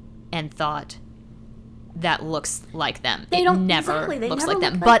someone and thought that looks like them. They It don't- never exactly, they looks never like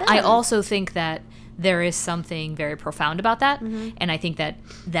them. look like But I them. also think that there is something very profound about that, Mm-hmm. and I think that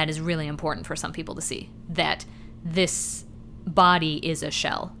that is really important for some people to see, that this body is a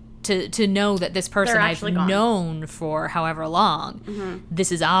shell. To know that this person They're I've actually gone. known for however long, Mm-hmm.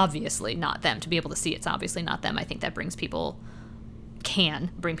 this is obviously not them. To be able to see it's obviously not them, I think that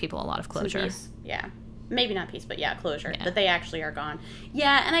can bring people a lot of Some closure. peace. Yeah. Maybe not peace, but yeah, closure. Yeah. That they actually are gone.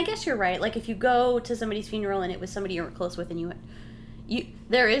 Yeah, and I guess you're right. Like, if you go to somebody's funeral and it was somebody you were close with, and you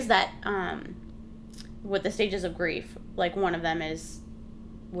there is that with the stages of grief. Like, one of them is,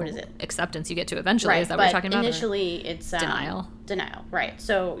 what is it? Acceptance you get to eventually. Right, Is that but what we're talking about? or- initially it's Denial. Denial, right.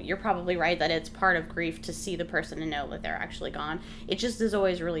 So you're probably right that it's part of grief to see the person and know that they're actually gone. It just is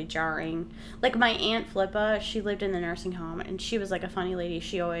always really jarring. Like, my Aunt Flippa, she lived in the nursing home, and she was like a funny lady.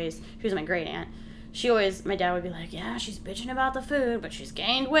 She was my great aunt. My dad would be like, yeah, she's bitching about the food, but she's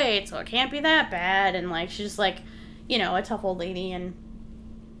gained weight, so it can't be that bad. And, like, she's just like, a tough old lady. And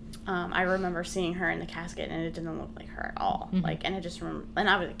I remember seeing her in the casket, and it didn't look like her at all. Mm-hmm. Like, and I just remember, and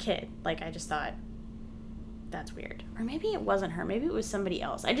I was a kid. Like, I just thought, that's weird. Or maybe it wasn't her. Maybe it was somebody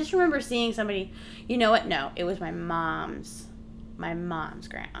else. I just remember seeing somebody, you know what? No, it was my mom's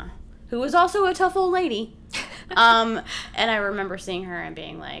grandma, who was also a tough old lady. And I remember seeing her and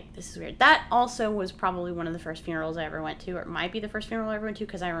being like, this is weird. That also was probably one of the first funerals I ever went to, or it might be the first funeral I ever went to,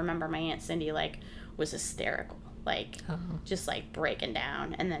 because I remember my Aunt Cindy, like, was hysterical. Like, just, like, breaking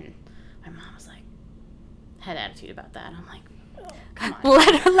down. And then my mom was, like, had attitude about that. I'm like, oh, come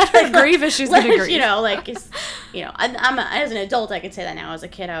on. let her grieve as she's Like, gonna grieve. like, it's, as an adult, I could say that now. As a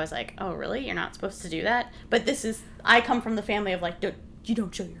kid, I was like, oh, really? You're not supposed to do that? But I come from the family of, like, you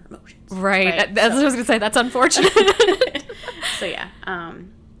don't show your emotions. Right. That's what I was gonna say. That's unfortunate. So, yeah.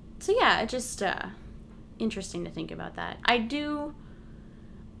 It just, interesting to think about that. I do,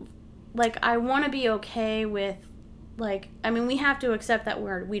 like, I want to be okay with, like, I mean, we have to accept that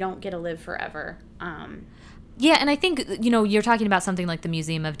we don't get to live forever. Yeah, and I think, you're talking about something like the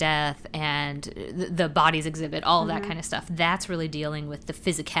Museum of Death and the bodies exhibit, all of that kind of stuff. That's really dealing with the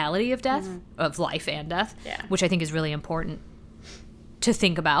physicality of death, of life and death, Yeah. which I think is really important to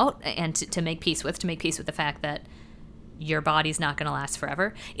think about and to make peace with the fact that your body's not going to last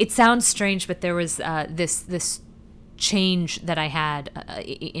forever. It sounds strange, but there was this change that I had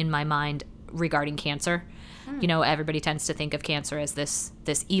in my mind regarding cancer. Everybody tends to think of cancer as this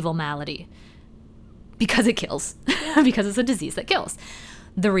evil malady because it kills, because it's a disease that kills.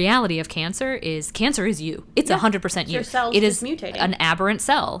 The reality of cancer is you. It's 100% you. Your cells It just is mutating. an aberrant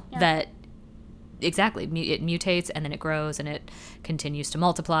cell that, exactly, it mutates and then it grows and it continues to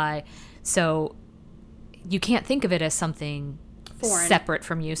multiply. So you can't think of it as something Foreign. separate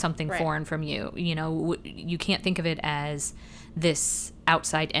from you, something Right. foreign from you. You can't think of it as this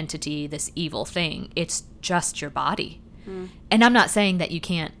outside entity, this evil thing. It's just your body. And I'm not saying that you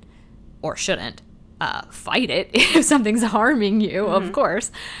can't or shouldn't fight it if something's harming you, of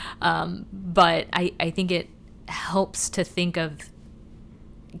course. But I think it helps to think of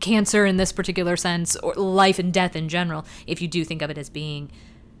cancer in this particular sense, or life and death in general, if you do think of it as being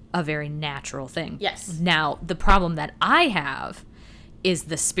a very natural thing. Yes. Now, the problem that I have is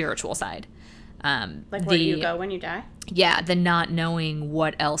the spiritual side. Like, where do you go when you die? Yeah, the not knowing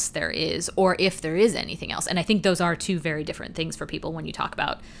what else there is, or if there is anything else. And I think those are two very different things for people when you talk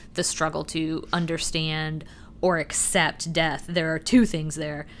about the struggle to understand or accept death. There are two things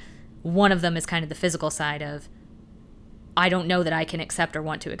there. One of them is kind of the physical side of, I don't know that I can accept or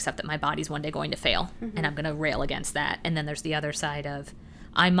want to accept that my body's one day going to fail, and I'm going to rail against that. And then there's the other side of,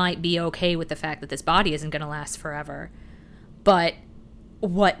 I might be okay with the fact that this body isn't going to last forever, but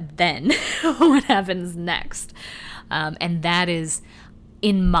what then? What happens next? And that is,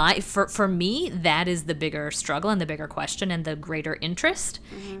 for me, that is the bigger struggle and the bigger question and the greater interest.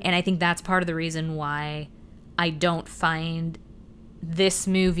 And I think that's part of the reason why I don't find this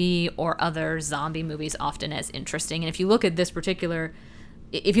movie or other zombie movies often as interesting. And if you look at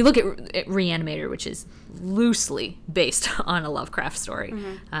Reanimator, which is loosely based on a Lovecraft story,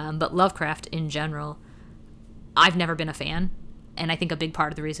 but Lovecraft in general, I've never been a fan. And I think a big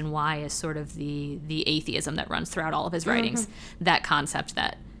part of the reason why is sort of the atheism that runs throughout all of his writings, that concept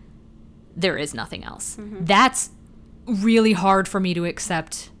that there is nothing else. That's really hard for me to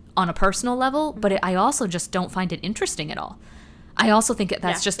accept on a personal level, but I also just don't find it interesting at all. I also think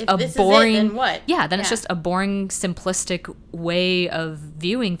that's Yeah. just If a this is it, boring. then what? Yeah, then it's Yeah. just a boring, simplistic way of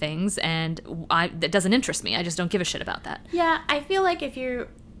viewing things, and that doesn't interest me. I just don't give a shit about that. Yeah, I feel like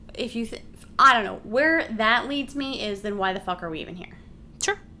I don't know, where that leads me is then why the fuck are we even here?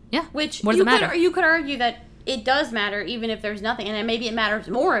 Sure. Yeah. Which What does it matter? You could argue that it does matter even if there's nothing, and then maybe it matters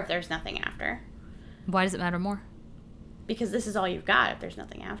more if there's nothing after. Why does it matter more? Because this is all you've got if there's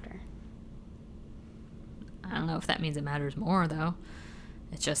nothing after. I don't know if that means it matters more, though.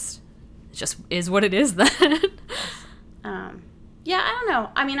 It just is what it is then. Yeah, I don't know.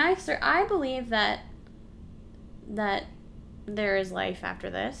 I mean, I believe that there is life after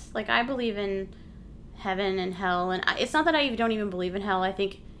this. Like, I believe in heaven and hell, and it's not that I don't even believe in hell. I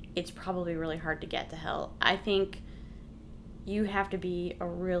think it's probably really hard to get to hell. I think you have to be a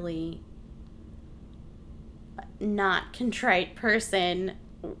really not contrite person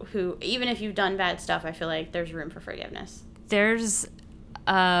who, even if you've done bad stuff, I feel like there's room for forgiveness. There's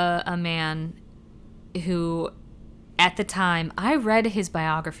a man who, at the time, I read his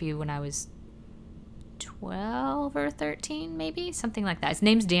biography when I was 12 or 13, maybe, something like that. His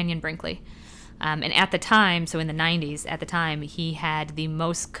name's Dannion Brinkley. And at the time, so in the 90s, at the time, he had the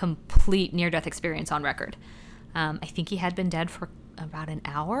most complete near-death experience on record. I think he had been dead for about an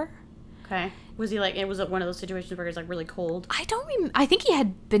hour. Okay. Was he like, it was one of those situations where he was like really cold? I think he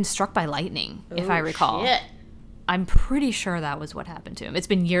had been struck by lightning, if I recall. Shit. I'm pretty sure that was what happened to him. It's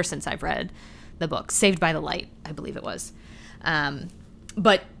been years since I've read the book. Saved by the Light, I believe it was.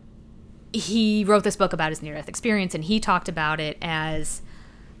 But he wrote this book about his near-death experience, and he talked about it as,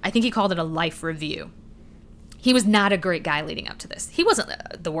 I think he called it a life review. He was not a great guy leading up to this. He wasn't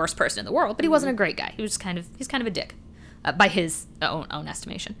the worst person in the world, but he wasn't a great guy. He's kind of a dick, by his own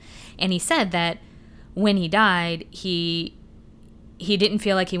estimation. And he said that when he died, he didn't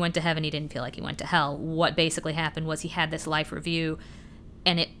feel like he went to heaven. He didn't feel like he went to hell. What basically happened was he had this life review,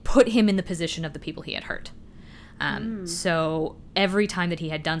 and it put him in the position of the people he had hurt. So every time that he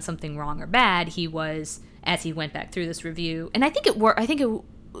had done something wrong or bad, he was, as he went back through this review, and I think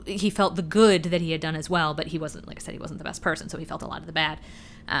he felt the good that he had done as well, but he wasn't, like I said, he wasn't the best person, so he felt a lot of the bad.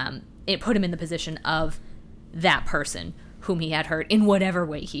 It put him in the position of that person whom he had hurt in whatever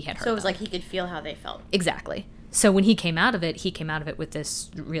way he had hurt. So it was them. like he could feel how they felt. Exactly. So when he came out of it with this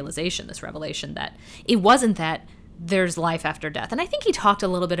realization, this revelation that it wasn't that there's life after death. And I think he talked a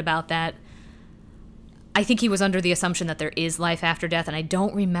little bit about that. I think he was under the assumption that there is life after death, and I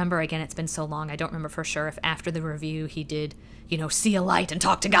don't remember, again, it's been so long, I don't remember for sure if after the review he did, see a light and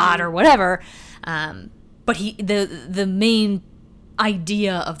talk to God or whatever. But the main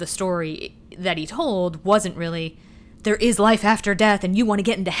idea of the story that he told wasn't really there is life after death and you want to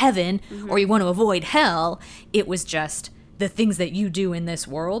get into heaven or you want to avoid hell. It was just the things that you do in this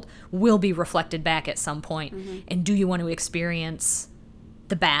world will be reflected back at some point. And do you want to experience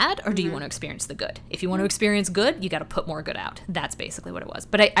the bad or do you want to experience the good? If you want to experience good, you got to put more good out. That's basically what it was.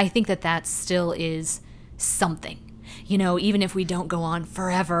 But I think that still is something. Even if we don't go on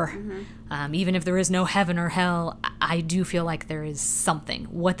forever, even if there is no heaven or hell, I do feel like there is something.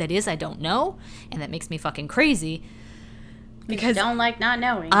 What that is, I don't know, and that makes me fucking crazy. Because you don't like not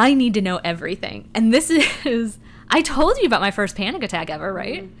knowing. I need to know everything. And this is, I told you about my first panic attack ever,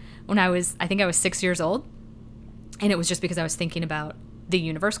 right? When I think I was 6 years old. And it was just because I was thinking about the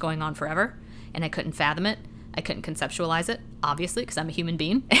universe going on forever, and I couldn't fathom it. I couldn't conceptualize it, obviously, because I'm a human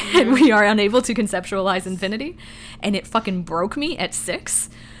being, and we are unable to conceptualize infinity. And it fucking broke me at 6.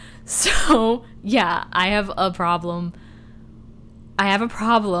 So, yeah, I have a problem.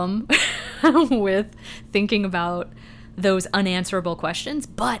 With thinking about those unanswerable questions,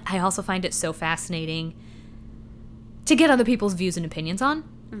 but I also find it so fascinating to get other people's views and opinions on,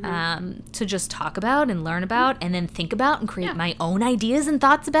 to just talk about and learn about and then think about and create my own ideas and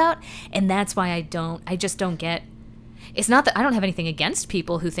thoughts about. And that's why I just don't get, it's not that I don't have anything against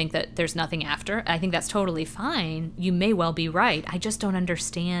people who think that there's nothing after. I think that's totally fine. You may well be right. I just don't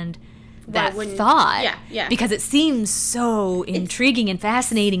understand that thought. Yeah. Because it seems so intriguing and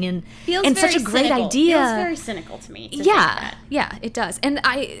fascinating and such a great cynical. idea. Feels very cynical to me. Yeah, it does.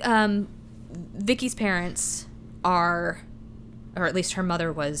 And Vicky's parents are, or at least her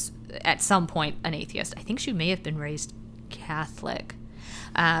mother was at some point an atheist. I think she may have been raised Catholic.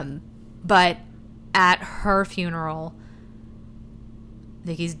 But at her funeral,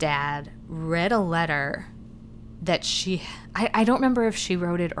 Vicky's dad read a letter that I don't remember if she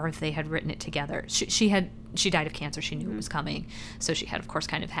wrote it or if they had written it together. She died of cancer. She knew it was coming. So she had, of course,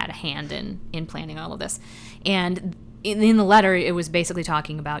 kind of had a hand in planning all of this. And in the letter, it was basically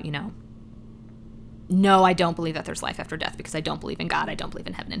talking about, no, I don't believe that there's life after death because I don't believe in God. I don't believe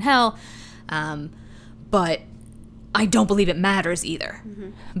in heaven and hell. But I don't believe it matters either,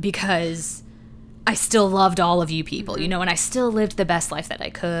 because I still loved all of you people, you know, and I still lived the best life that I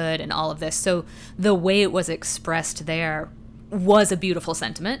could and all of this. So the way it was expressed there was a beautiful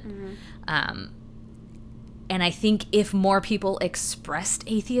sentiment. And I think if more people expressed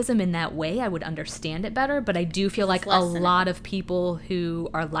atheism in that way, I would understand it better. But I do feel like a lot of people who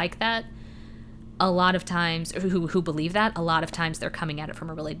are like that, a lot of times, who believe that, a lot of times they're coming at it from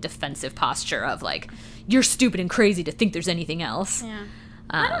a really defensive posture of like, you're stupid and crazy to think there's anything else. Yeah.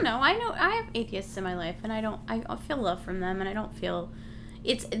 I don't know. I have atheists in my life, and I feel love from them, and I don't feel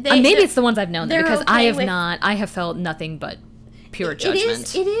it's maybe it's the ones I've known, because okay I have felt nothing but pure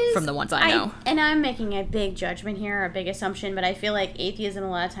judgment it is from the ones I know. And I'm making a big judgment here, a big assumption, but I feel like atheism a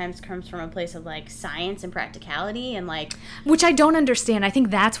lot of times comes from a place of like science and practicality and like, which I don't understand. I think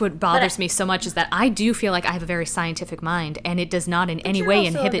that's what bothers me so much, is that I do feel like I have a very scientific mind, and it does not in any way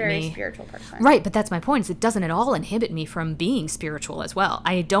inhibit a very me. Spiritual person. Right, but that's my point. Is it doesn't at all inhibit me from being spiritual as well.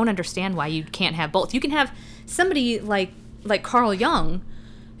 I don't understand why you can't have both. You can have somebody like Carl Jung,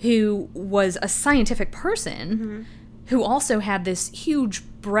 who was a scientific person, who also had this huge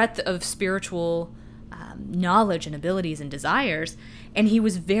breadth of spiritual knowledge and abilities and desires, and he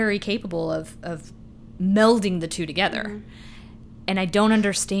was very capable of melding the two together. And I don't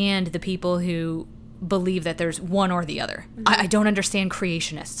understand the people who believe that there's one or the other. I don't understand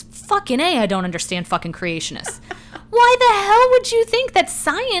creationists. Fucking A, I don't understand fucking creationists. Why the hell would you think that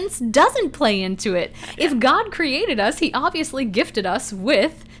science doesn't play into it? If God created us, he obviously gifted us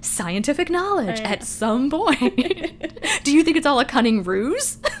with scientific knowledge at some point. Do you think it's all a cunning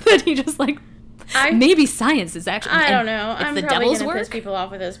ruse? That he just like, maybe science is actually, I don't know. It's I'm the probably devil's gonna work. piss people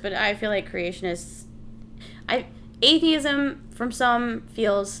off with this, but I feel like creationists, atheism from some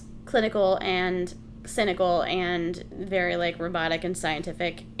feels clinical and cynical and very like robotic and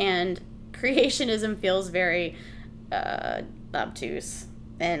scientific, and creationism feels very obtuse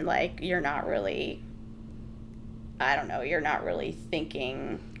and like you're not really, I don't know, you're not really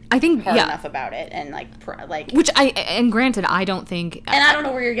thinking I think hard enough about it, and like which and granted, I don't think, and I don't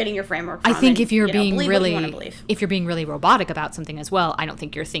know where you're getting your framework from. I think if you're being really robotic about something as well, I don't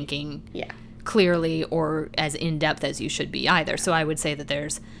think you're thinking clearly or as in depth as you should be either. So I would say that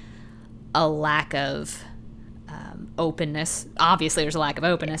there's a lack of openness. Obviously, there's a lack of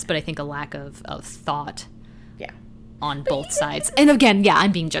openness, but I think a lack of thought. On both sides. And again,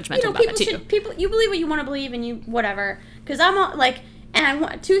 I'm being judgmental about it too. People, you believe what you want to believe, and you whatever. Because I'm all, like, and I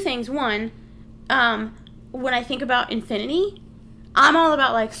want two things. One, when I think about infinity, I'm all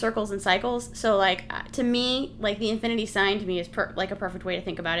about like circles and cycles. So like to me, like the infinity sign to me is like a perfect way to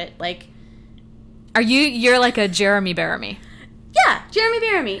think about it. Like, you're like a Jeremy Bearimy. Yeah, Jeremy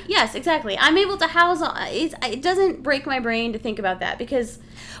Bearimy. Yes, exactly. I'm able to house. It doesn't break my brain to think about that, because.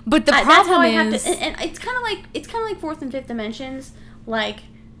 But the problem that's how I is, have to, and it's kind of like fourth and fifth dimensions. Like,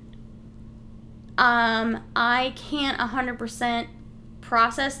 I can't 100%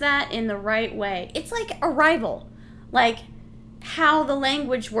 process that in the right way. It's like Arrival, like how the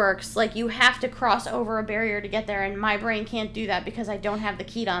language works. Like you have to cross over a barrier to get there, and my brain can't do that because I don't have the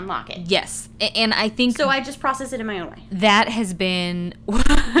key to unlock it. Yes, and I think so. I just process it in my own way. That has been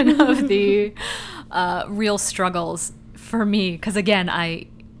one of the real struggles for me, because again, I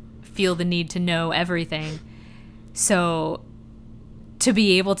feel the need to know everything. So to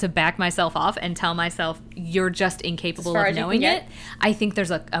be able to back myself off and tell myself you're just incapable of knowing it, I think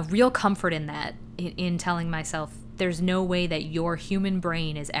there's a real comfort in that, in telling myself there's no way that your human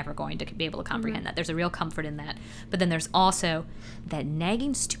brain is ever going to be able to comprehend that. There's a real comfort in that. But then there's also that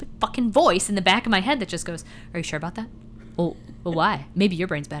nagging stupid fucking voice in the back of my head that just goes, are you sure about that? Well, why? Maybe your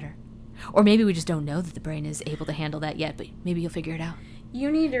brain's better. Or maybe we just don't know that the brain is able to handle that yet, but maybe you'll figure it out. You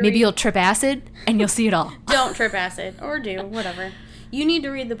need to maybe you'll trip acid and you'll see it all. Don't trip acid, or do, whatever. You need to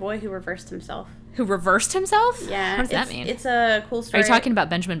read The Boy Who Reversed Himself. Who reversed himself? Yeah. What does that mean? It's a cool story. Are you talking about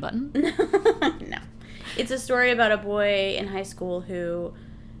Benjamin Button? No. It's a story about a boy in high school who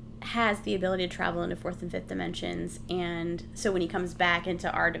has the ability to travel into fourth and fifth dimensions, and so when he comes back into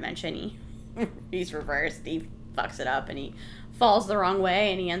our dimension, he's reversed. He fucks it up, and he falls the wrong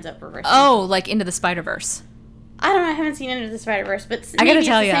way, and he ends up reversing. Oh, like Into the Spider-Verse. I don't know. I haven't seen Into the Spider-Verse, but I gotta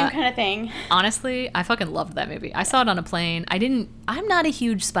tell it's the you, same kind of thing. Honestly, I fucking loved that movie. I saw it on a plane. I'm not a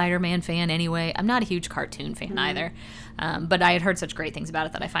huge Spider-Man fan anyway. I'm not a huge cartoon fan either. But I had heard such great things about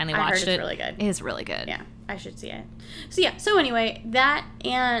it that I finally watched it. It's really good. It is really good. Yeah, I should see it. So yeah. So anyway, that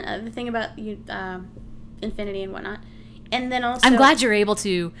and the thing about infinity and whatnot, and then also I'm glad you're able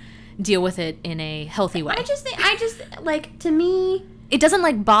to deal with it in a healthy way. I just like, to me, It doesn't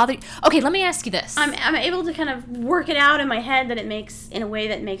like bother. Okay, let me ask you this. I'm able to kind of work it out in my head that it makes in a way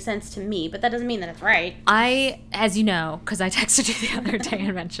that makes sense to me, but that doesn't mean that it's right. As you know, because I texted you the other day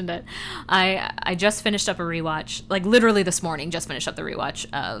and mentioned it, I just finished up a rewatch, like literally this morning, just finished up the rewatch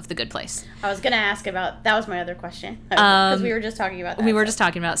of The Good Place. I was going to ask about, that was my other question, because we were just talking about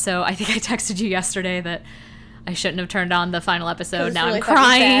that. So I think I texted you yesterday that I shouldn't have turned on the final episode. Now really I'm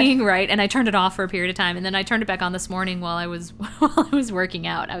crying, sad. right? And I turned it off for a period of time, and then I turned it back on this morning while I was working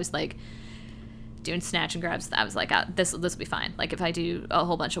out. I was like doing snatch and grabs. I was like, this will be fine. Like if I do a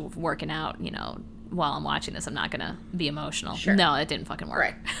whole bunch of working out, while I'm watching this, I'm not gonna be emotional. Sure. No, it didn't fucking work.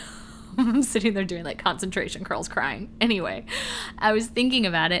 Right. I'm sitting there doing like concentration curls, crying. Anyway, I was thinking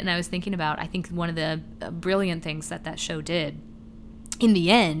about it, and I was thinking about, I think one of the brilliant things that show did in the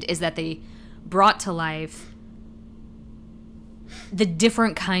end is that they brought to life the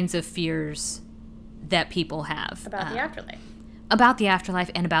different kinds of fears that people have About the afterlife. About the afterlife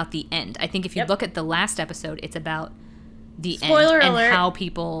and about the end. I think if you Yep. look at the last episode, it's about the Spoiler end alert. and how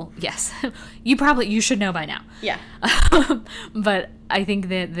people. Yes, you should know by now. Yeah. But I think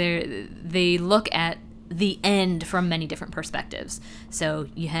that they look at the end from many different perspectives. So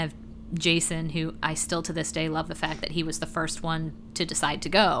you have Jason, who I still to this day love the fact that he was the first one to decide to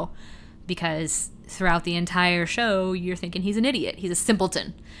go, because throughout the entire show you're thinking he's an idiot, he's a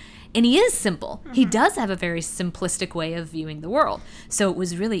simpleton. And he is simple. He does have a very simplistic way of viewing the world. So it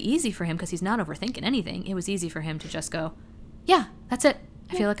was really easy for him, because he's not overthinking anything. It was easy for him to just go, yeah, that's it.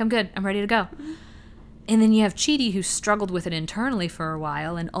 I feel like I'm good. I'm ready to go. And then you have Chidi, who struggled with it internally for a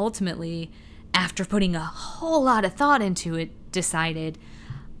while, and ultimately, after putting a whole lot of thought into it, decided,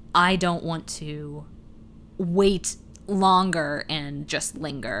 I don't want to wait longer and just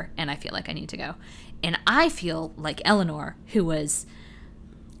linger, and I feel like I need to go. And I feel like Eleanor, who was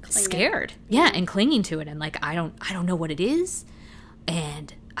scared, and clinging to it, and like, I don't know what it is,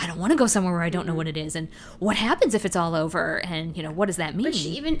 and I don't want to go somewhere where I don't know what it is, and what happens if it's all over, and what does that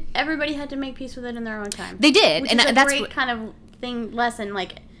mean? But everybody had to make peace with it in their own time. They did, which and is a that's great kind of lesson.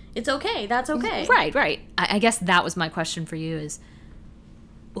 Like, it's okay. That's okay. Right. I guess that was my question for you: is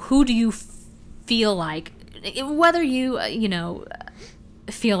who do you feel like, whether you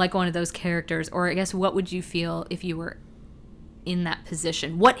feel like one of those characters, or I guess what would you feel if you were in that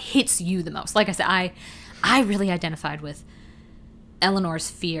position? What hits you the most? Like I said, I really identified with Eleanor's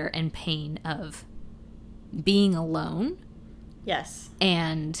fear and pain of being alone. Yes.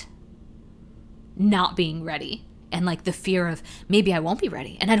 And not being ready, and like the fear of maybe I won't be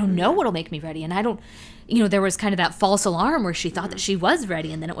ready, and I don't know what'll make me ready, and I don't, there was kind of that false alarm where she thought that she was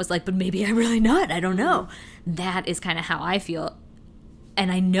ready, and then it was like, but maybe I'm really not, I don't know. That is kind of how I feel. And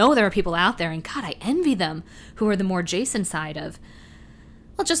I know there are people out there, and God, I envy them, who are the more Jason side of,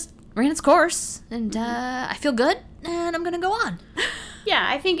 well, just ran its course, and I feel good, and I'm gonna go on. Yeah,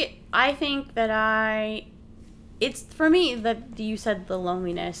 I think that it's for me that you said the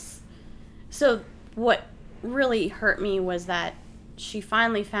loneliness. So what really hurt me was that she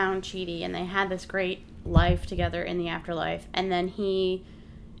finally found Chidi, and they had this great life together in the afterlife, and then he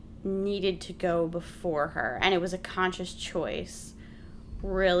needed to go before her, and it was a conscious choice.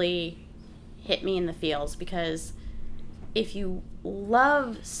 Really hit me in the feels, because if you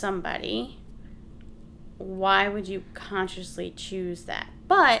love somebody, why would you consciously choose that?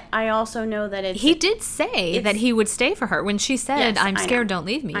 But I also know that he did say that he would stay for her when she said, yes, I'm scared, don't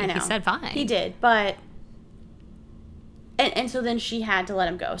leave me. I know. He said fine. He did, but and so then she had to let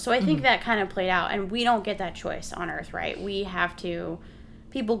him go. So I think that kind of played out, and we don't get that choice on Earth, right? We have to,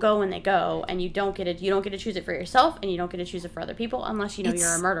 people go when they go, and you don't get to choose it for yourself, and you don't get to choose it for other people unless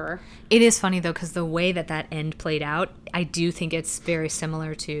you're a murderer. It is funny though, because the way that end played out, I do think it's very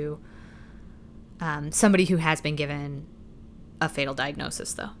similar to somebody who has been given a fatal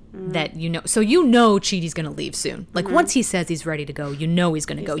diagnosis, though. That so Chidi's going to leave soon. Like once he says he's ready to go, he's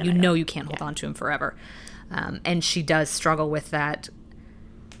going to go. You can't hold on to him forever. And she does struggle with that.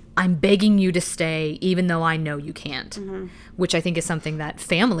 I'm begging you to stay, even though I know you can't, which I think is something that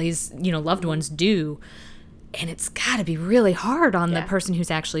families, loved ones do. And it's got to be really hard on the person who's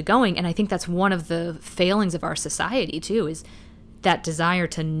actually going. And I think that's one of the failings of our society, too, is that desire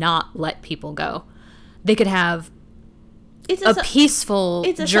to not let people go. They could have a peaceful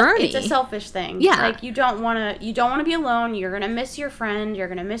journey. It's a selfish thing. Yeah. Like, you don't want to be alone. You're going to miss your friend. You're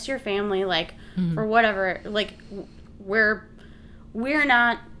going to miss your family, like, for whatever. Like, we're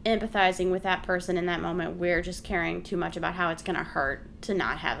not empathizing with that person in that moment. We're just caring too much about how it's going to hurt to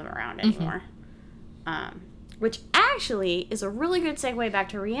not have them around anymore. Which actually is a really good segue back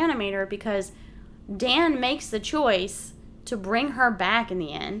to Reanimator, because Dan makes the choice to bring her back in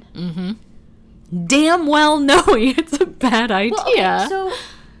the end. damn well knowing it's a bad idea. Well, okay, so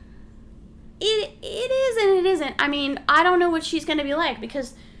it is and it isn't. I mean, I don't know what she's going to be like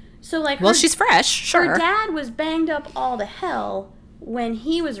because, so like, well, she's fresh, sure. Her dad was banged up all to hell when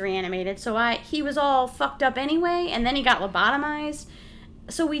he was reanimated, so he was all fucked up anyway, and then he got lobotomized.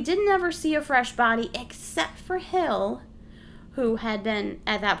 So we didn't ever see a fresh body except for Hill, who had been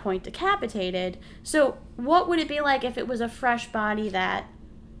at that point decapitated. So what would it be like if it was a fresh body that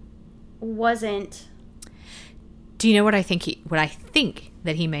wasn't? Do you know what I think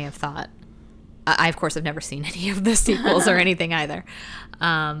that he may have thought? I of course have never seen any of the sequels or anything either.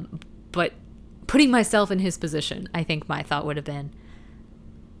 But putting myself in his position, I think my thought would have been,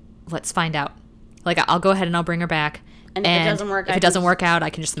 let's find out. Like, I'll go ahead and I'll bring her back. And if it doesn't work out, I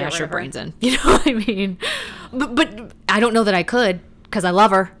can just smash her brains in. You know what I mean? But I don't know that I could, because I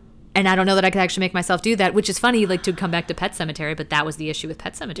love her. And I don't know that I could actually make myself do that, which is funny, like, to come back to Pet Sematary, but that was the issue with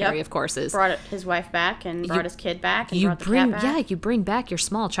Pet Sematary, of course, is... Brought his wife back and brought his kid back and brought the cat back. Yeah, you bring back your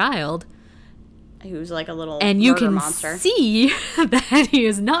small child... who's like a little and you can monster. See that he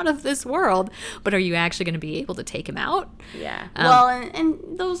is not of this world, but are you actually going to be able to take him out? Yeah. Well, and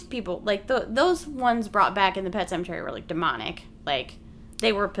those people, like, those ones brought back in the Pet Sematary were, like, demonic. Like,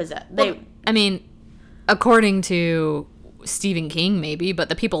 they were possessed. I mean, according to Stephen King, maybe, but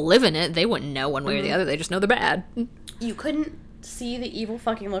the people live in it, they wouldn't know one way or the other. They just know they're bad. You couldn't see the evil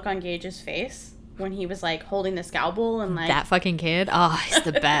fucking look on Gage's face when he was, like, holding the scalpel and, like... That fucking kid? Oh, he's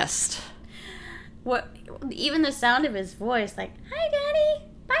the best. What? Even the sound of his voice, like, "Hi, Daddy,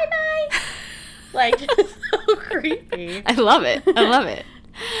 bye-bye," like, so creepy. I love it.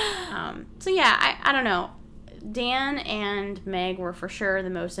 So yeah, I don't know. Dan and Meg were for sure the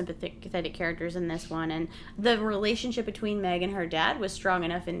most sympathetic characters in this one, and the relationship between Meg and her dad was strong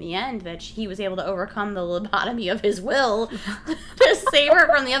enough in the end that he was able to overcome the lobotomy of his will to save her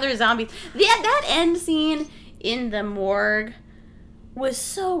from the other zombies. That end scene in the morgue was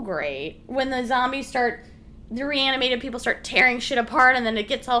so great when the reanimated people start tearing shit apart, and then it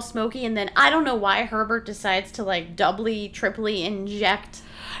gets all smoky, and then I don't know why Herbert decides to, like, doubly, triply inject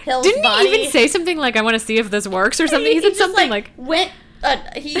Hill's body. Didn't he even say something like, I want to see if this works or something? He said something like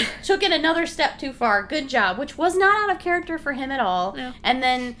he took it another step too far. Good job, which was not out of character for him at all. Yeah. And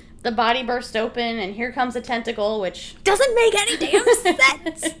then the body burst open, and here comes a tentacle, which doesn't make any damn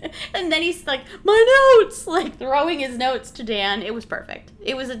sense. And then he's like, "My notes!" like throwing his notes to Dan. It was perfect.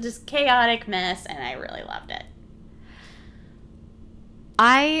 It was a just chaotic mess, and I really loved it.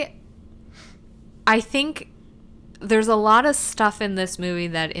 I think there's a lot of stuff in this movie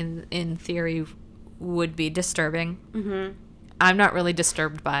that, in theory, would be disturbing. Mm-hmm. I'm not really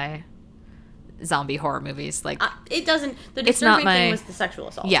disturbed by zombie horror movies. Like, it doesn't. The disturbing thing was the sexual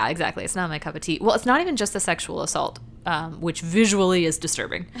assault. Yeah, exactly. It's not my cup of tea. Well, it's not even just the sexual assault, which visually is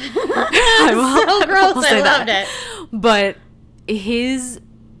disturbing. So gross. I loved it. But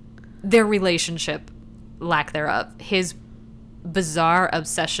their relationship, lack thereof, his bizarre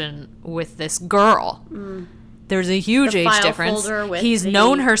obsession with this girl. There's a huge age difference. He's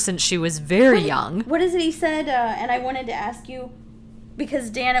known her since she was very young. What is it he said? And I wanted to ask you, because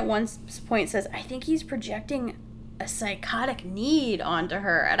Dan at one point says, I think he's projecting a psychotic need onto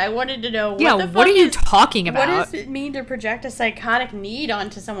her. And I wanted to know, what are you talking about? What does it mean to project a psychotic need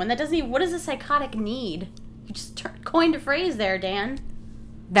onto someone? That doesn't even, what is a psychotic need? You just coined a phrase there, Dan.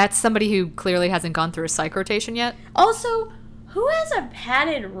 That's somebody who clearly hasn't gone through a psych rotation yet. Also, who has a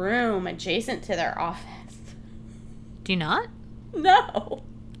padded room adjacent to their office? Do you not? No.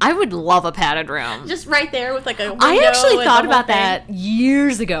 I would love a padded room. Just right there with, like, a window. I actually thought about that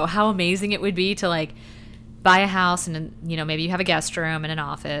years ago, how amazing it would be to, like, buy a house and, you know, maybe you have a guest room and an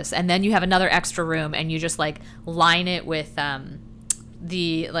office, and then you have another extra room and you just, like, line it with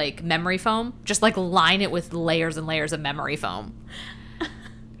the, like, memory foam. Just, like, line it with layers and layers of memory foam.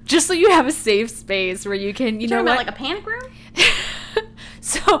 Just so you have a safe space where you can, you know what? Like a panic room?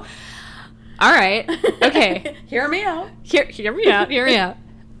 So, all right. Okay. Hear me out. Hear me out.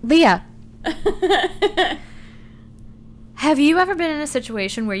 Leah, have you ever been in a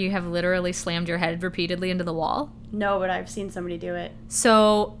situation where you have literally slammed your head repeatedly into the wall? No, but I've seen somebody do it.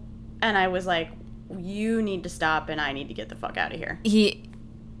 So... And I was like, you need to stop and I need to get the fuck out of here.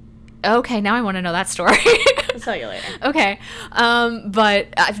 Okay, now I want to know that story. I'll tell you later. Okay. But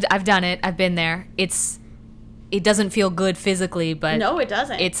I've done it. I've been there. It doesn't feel good physically, but... No, it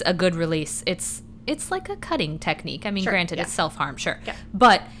doesn't. It's a good release. It's like a cutting technique. I mean, sure, granted, it's self-harm, sure. Yeah.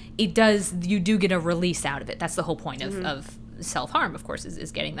 But you do get a release out of it. That's the whole point of self-harm, of course,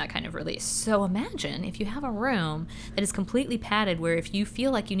 is getting that kind of release. So imagine if you have a room that is completely padded where if you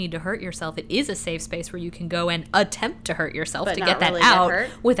feel like you need to hurt yourself, it is a safe space where you can go and attempt to hurt yourself But to not get that really get out hurt.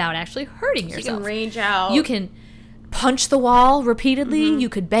 without actually hurting You yourself. can rage out. You can punch the wall repeatedly. You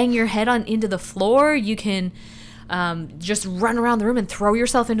could bang your head on into the floor. You can just run around the room and throw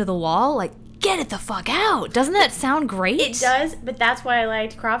yourself into the wall. Like, get it the fuck out. Doesn't that sound great? It does, but that's why I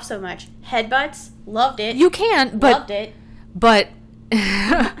liked Croft so much. Headbutts, loved it. You can, but loved it. But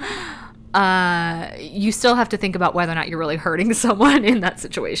you still have to think about whether or not you're really hurting someone in that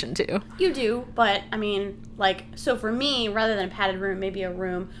situation too. You do, but I mean, like, so for me, rather than a padded room, maybe a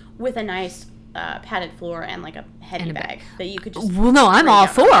room with a nice padded floor and like a heavy And a bag that you could just. Well, no, I'm bring all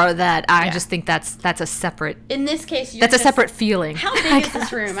down. for that. I Yeah. just think that's a separate. In this case, you're That's a just- separate feeling. How big is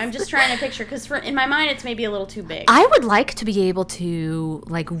this room? I'm just trying to picture because in my mind, it's maybe a little too big. I would like to be able to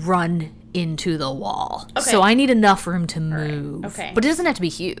like run into the wall. Okay. So I need enough room to move. Okay. But it doesn't have to be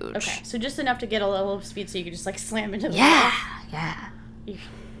huge. Okay, so just enough to get a little speed so you could just like slam into the Yeah. wall. Yeah.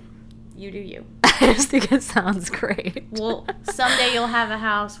 You do you. I just think it sounds great. Well, someday you'll have a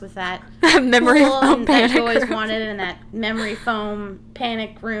house with that Memory pool foam and that panic you always room. wanted, and that memory foam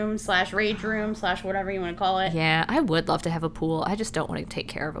panic room / rage room / whatever you want to call it. Yeah, I would love to have a pool. I just don't want to take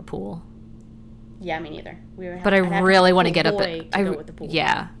care of a pool. Yeah, me neither. But I really want to get up at. at Go with the pool.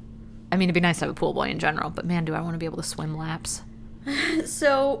 Yeah. I mean, it'd be nice to have a pool boy in general, but man, do I want to be able to swim laps.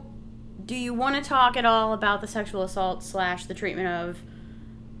 So, do you want to talk at all about the sexual assault / the treatment of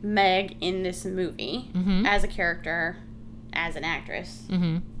Meg in this movie as a character, as an actress,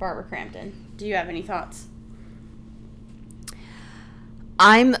 Barbara Crampton? Do you have any thoughts?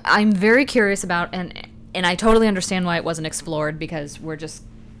 I'm very curious about, and I totally understand why it wasn't explored, because we're just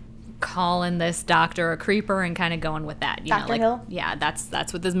calling this doctor a creeper and kind of going with that. You know, Dr. like, Hill? yeah, that's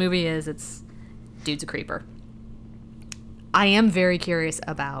what this movie is. It's dude's a creeper. I am very curious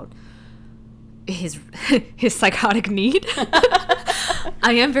about his psychotic need.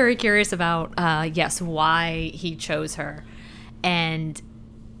 I am very curious about yes, why he chose her and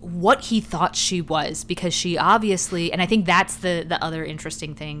what he thought she was, because she obviously, and I think that's the other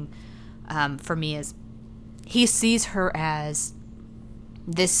interesting thing for me, is he sees her as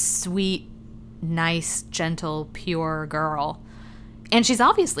this sweet, nice, gentle, pure girl. And she's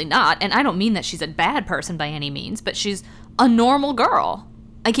obviously not, and I don't mean that she's a bad person by any means, but she's a normal girl.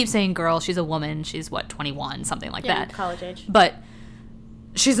 I keep saying girl, she's a woman, she's what, 21, something like Yeah, that. college age. But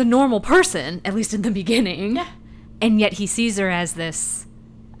she's a normal person, at least in the beginning. Yeah. And yet he sees her as this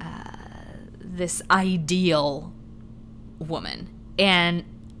this ideal woman. And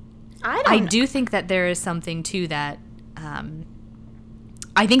I do think that there is something to that.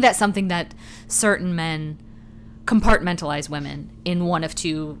 I think that's something that certain men compartmentalize women in one of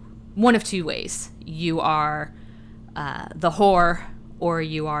two ways. You are the whore, or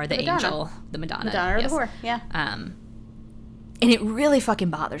you are the Madonna. angel, the Madonna. Madonna or yes. the whore, yeah. And it really fucking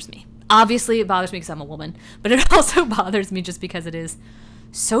bothers me. Obviously, it bothers me because I'm a woman, but it also bothers me just because it is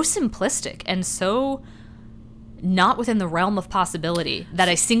so simplistic and so not within the realm of possibility that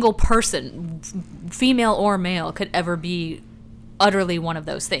a single person, female or male, could ever be utterly one of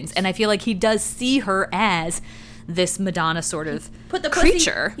those things. And I feel like he does see her as this Madonna sort of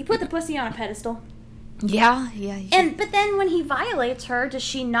creature. He put the pussy on a pedestal. Yeah. But then when he violates her, does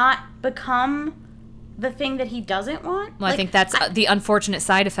she not become the thing that he doesn't want? Well, I think that's the unfortunate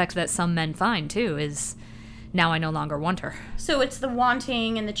side effect that some men find, too, is now I no longer want her. So it's the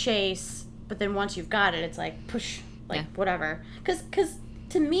wanting and the chase, but then once you've got it, it's like, push, like, Yeah. whatever. Because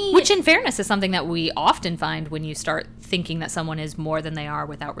to me... Which, in fairness, is something that we often find when you start thinking that someone is more than they are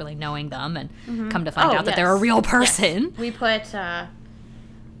without really knowing them, and come to find out that they're a real person. Yes.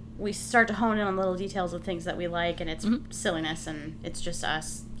 We start to hone in on little details of things that we like, and it's silliness, and it's just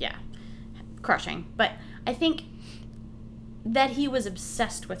us, crushing. But I think that he was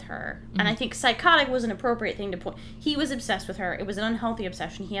obsessed with her, and I think psychotic was an appropriate thing to point. He was obsessed with her. It was an unhealthy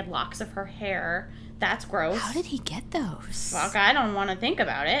obsession. He had locks of her hair. That's gross. How did he get those? Fuck, I don't want to think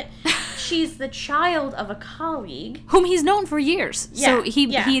about it. She's the child of a colleague. Whim he's known for years. So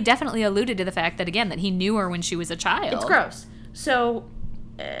Yeah, he definitely alluded to the fact that, again, that he knew her when she was a child. It's gross. So,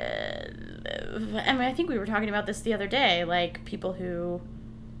 I mean, I think we were talking about this the other day, like, people who...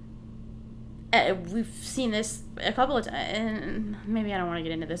 we've seen this a couple of times, and maybe I don't want to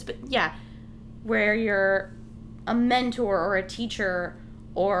get into this, but yeah, where you're a mentor or a teacher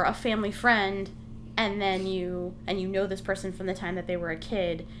or a family friend, and then you know this person from the time that they were a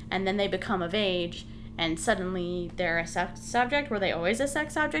kid, and then they become of age, and suddenly they're a sex subject. Were they always a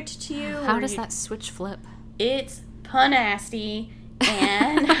sex object to you? How Or does you- that switch flip? It's punasty,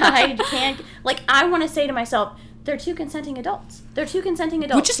 and I can't, like, I want to say to myself, they're two consenting adults. They're two consenting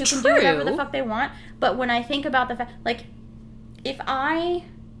adults Which is who can do whatever the true. fuck they want. But when I think about the fact, like, if I'm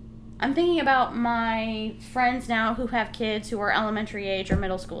thinking about my friends now who have kids who are elementary age or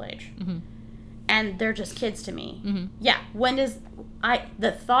middle school age, and they're just kids to me. Yeah, when does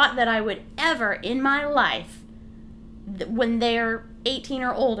the thought that I would ever in my life, when they're 18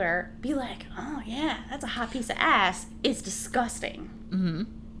 or older, be like, oh yeah, that's a hot piece of ass, is disgusting.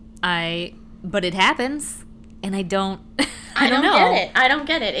 But it happens, and I don't. I don't know. get it. I don't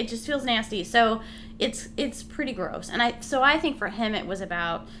get it. It just feels nasty. So it's pretty gross. And I think for him it was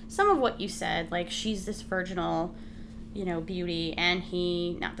about some of what you said. Like, she's this virginal, beauty, and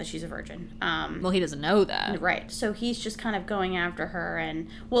he, not that she's a virgin. Well, he doesn't know that. Right. So he's just kind of going after her, and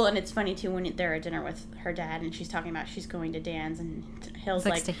it's funny too when they're at dinner with her dad, and she's talking about she's going to Dan's, and Hill's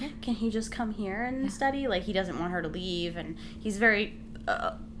Like, like, "Stay here?" can he just come here and study? Like, he doesn't want her to leave, and he's very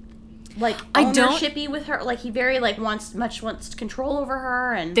I don't- ownershipy with her. Like, he very wants control over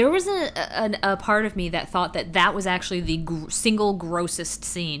her, and There was a part of me that thought that was actually the single grossest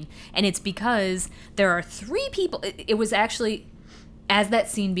scene, and it's because there are three people. It was actually, as that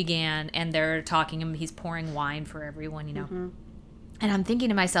scene began, and they're talking, and he's pouring wine for everyone, and I'm thinking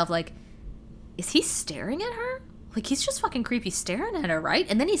to myself, like, is he staring at her? Like, he's just fucking creepy staring at her, right?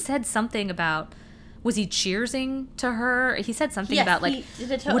 And then he said something about, was he cheersing to her? He said something Yes, about, like, he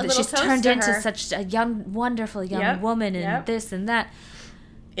did a little she's toast turned to into her. such a wonderful young Yep, woman, and yep. this and that.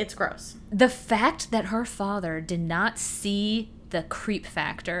 it's gross. The fact that her father did not see the creep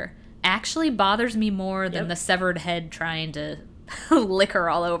factor actually bothers me more than Yep. the severed head trying to lick her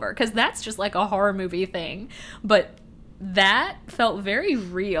all over, because that's just like a horror movie thing. But that felt very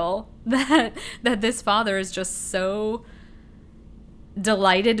real, that this father is just so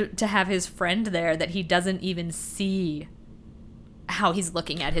delighted to have his friend there that he doesn't even see how he's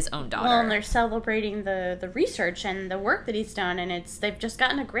looking at his own daughter. Well, and they're celebrating the research and the work that he's done, and they've just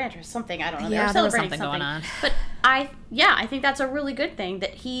gotten a grant or something. I don't know. Yeah, They're there was celebrating something going on. But I think that's a really good thing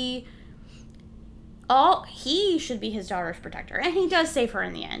that he should be his daughter's protector, and he does save her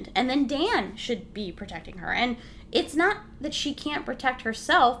in the end. And then Dan should be protecting her, and it's not that she can't protect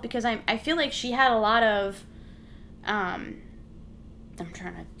herself, because I feel like she had a lot of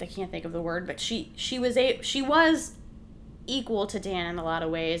I can't think of the word, but she was equal to Dan in a lot of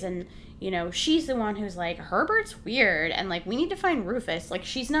ways, and she's the one who's like, Herbert's weird, and like, we need to find Rufus. Like,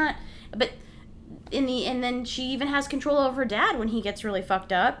 she's not, but and then she even has control over her dad when he gets really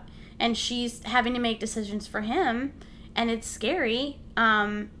fucked up, and she's having to make decisions for him, and it's scary,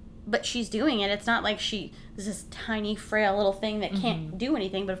 but she's doing it. It's not like she is this tiny frail little thing that can't do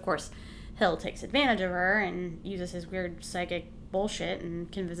anything. But of course Hill takes advantage of her and uses his weird psychic bullshit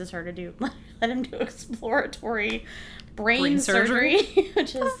and convinces her to let him do exploratory brain surgery,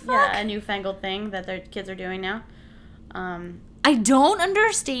 which is a newfangled thing that their kids are doing now. I don't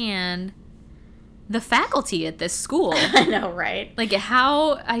understand the faculty at this school. I know, right? Like,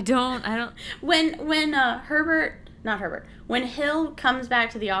 how I don't When when Hill comes back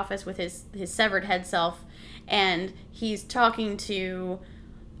to the office with his severed head self, and he's talking to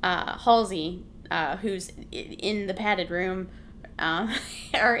Halsey, who's in the padded room,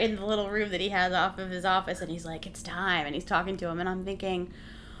 or in the little room that he has off of his office, and he's like, it's time, and he's talking to him, and I'm thinking,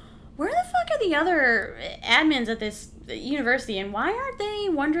 where the fuck are the other admins at this university, and why aren't they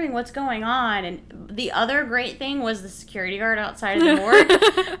wondering what's going on? And the other great thing was the security guard outside of the board,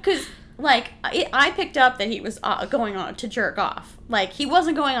 because I picked up that he was going on to jerk off. Like, he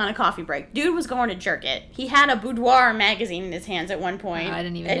wasn't going on a coffee break. Dude was going to jerk it. He had a boudoir magazine in his hands at one point. Oh, I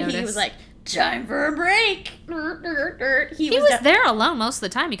didn't even and notice. He was like, time for a break. He was there alone most of the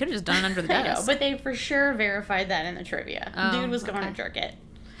time. He could have just done it under the I desk. know, but they for sure verified that in the trivia. Oh, Dude was going okay. to jerk it.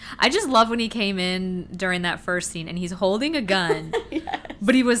 I just love when he came in during that first scene and he's holding a gun, Yes.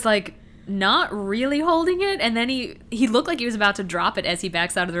 but he was like not really holding it, and then he looked like he was about to drop it as he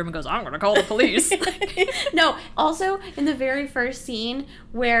backs out of the room and goes, I'm gonna call the police. No, also in the very first scene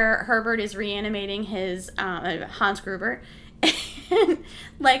where Herbert is reanimating his Hans Gruber, and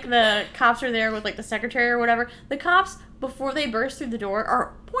like the cops are there with like the secretary or whatever, the cops, before they burst through the door,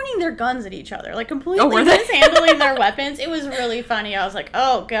 are pointing their guns at each other, like completely were they? mishandling their weapons. It was really funny. I was like,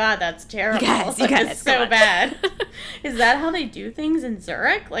 oh god, that's terrible. You guys, It's so come on. bad. Is that how they do things in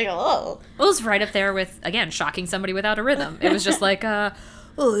Zurich? Like, oh. It was right up there with, again, shocking somebody without a rhythm. It was just like,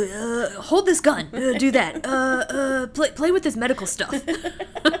 hold this gun, do that, play with this medical stuff.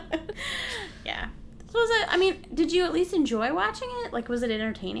 Yeah. So was it, I mean, did you at least enjoy watching it? Like, was it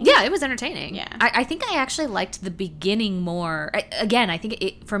entertaining? Yeah, it was entertaining. Yeah. I think I actually liked the beginning more. I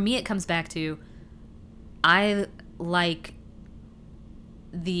think for me it comes back to, I like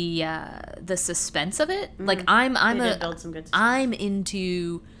the suspense of it. Like I'm They did build some good suspense. I'm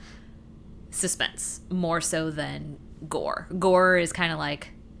into suspense more so than gore. Gore is kind of like,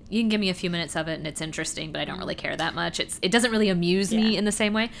 you can give me a few minutes of it and it's interesting, but I don't really care that much. It doesn't really amuse me in the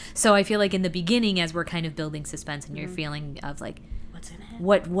same way. So I feel like in the beginning, as we're kind of building suspense and you're feeling of like, What's in it?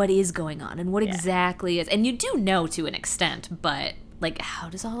 what is going on and what exactly is, and you do know to an extent, but like, how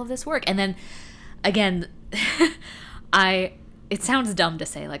does all of this work? And then again, it sounds dumb to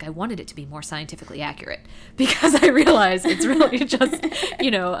say, like, I wanted it to be more scientifically accurate, because I realize it's really just, you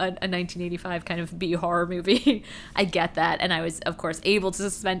know, a 1985 kind of B horror movie. I get that. And I was, of course, able to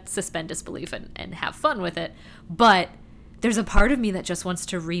suspend disbelief and have fun with it. But there's a part of me that just wants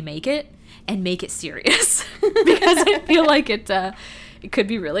to remake it and make it serious, because I feel like it could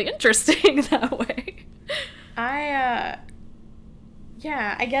be really interesting that way. I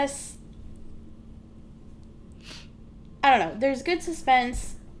guess, I don't know. There's good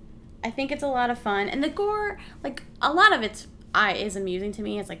suspense. I think it's a lot of fun. And the gore, like, a lot of it's is amusing to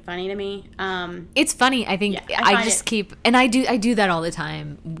me. It's, like, funny to me. It's funny. I think Yeah, I just keep, and I do that all the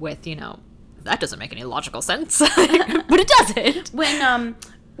time with, you know, that doesn't make any logical sense, but it doesn't.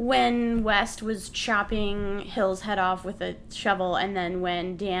 When West was chopping Hill's head off with a shovel, and then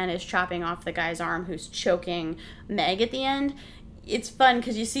when Dan is chopping off the guy's arm who's choking Meg at the end, it's fun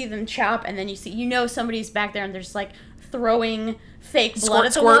because you see them chop, and then you know somebody's back there and they're just, like, throwing fake blood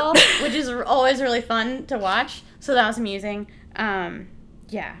at the Squirt, wall, which is always really fun to watch. So that was amusing.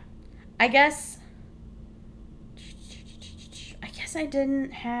 Yeah. I guess I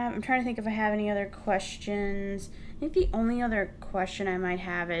didn't have... I'm trying to think if I have any other questions. I think the only other question I might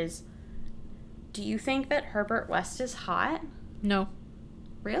have is, do you think that Herbert West is hot? No.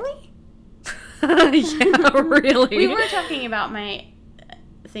 Really? Yeah, really. We were talking about my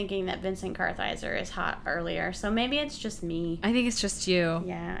thinking that Vincent Kartheiser is hot earlier, so maybe it's just me. I think it's just you.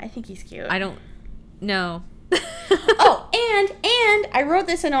 Yeah, I think he's cute. I don't... No. Oh, and I wrote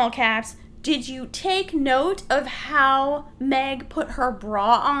this in all caps. Did you take note of how Meg put her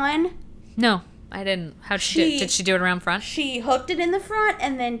bra on? No, I didn't. Did she do it around front? She hooked it in the front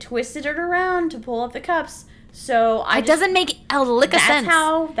and then twisted it around to pull up the cups. So It doesn't make a lick of sense.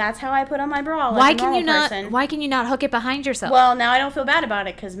 That's how I put on my bra. Like Why a can you normal not? person. Why can you not hook it behind yourself? Well, now I don't feel bad about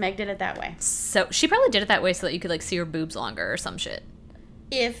it because Meg did it that way. So she probably did it that way so that you could like see her boobs longer or some shit.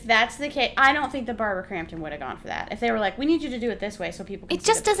 If that's the case, I don't think that Barbara Crampton would have gone for that. If they were like, we need you to do it this way so people can It see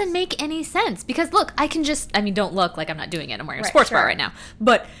just the boobs. doesn't make any sense because look, I can just. I mean, don't look like I'm not doing it. I'm wearing a Right, sports bra sure. right now,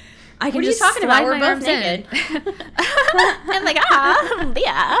 but. I can What are you just talking about? slide We're my both arms in. naked. I'm like,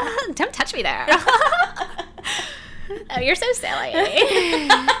 yeah, don't touch me there. Oh, you're so silly.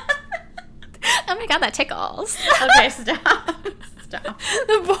 Oh my god, that tickles. Okay, stop. Stop.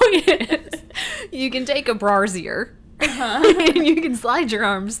 The point is, you can take a brassiere and you can slide your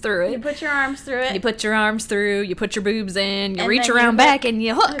arms through You it. put your arms through it. You put your arms through, you put your boobs in, you And reach then you around hook- back and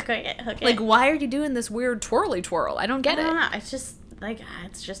you hook. Hook it. Like, why are you doing this weird twirly twirl? I don't get I don't it. know. It's just like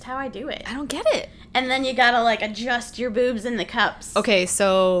it's just how I do it. I don't get it. And then you gotta like adjust your boobs in the cups. Okay,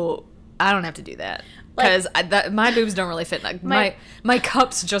 so I don't have to do that. Like- Because my boobs don't really fit. Like My- my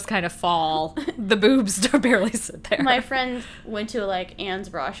cups just kind of fall. The boobs don't barely sit there. My friend went to like Ann's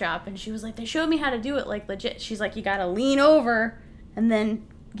bra shop and she was like, they showed me how to do it like legit. She's like, you gotta lean over and then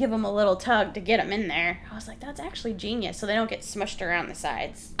give them a little tug to get them in there. I was like, that's actually genius, so they don't get smushed around the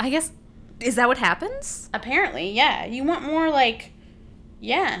sides. I guess, is that what happens? Apparently, yeah. You want more like,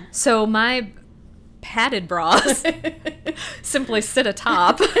 yeah. So my padded bras simply sit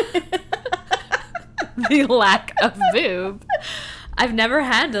atop the lack of boob. I've never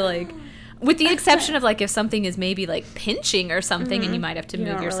had to like, with the exception of like if something is maybe like pinching or something and you might have to You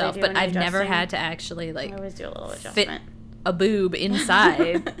move don't really yourself, do but any I've never adjusting. had to actually I like always do a little fit adjustment. a boob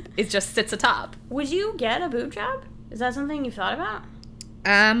inside. It just sits atop. Would you get a boob job? Is that something you've thought about?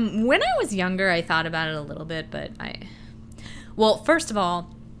 When I was younger, I thought about it a little bit, but well, first of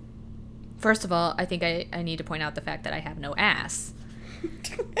all, I think I need to point out the fact that I have no ass.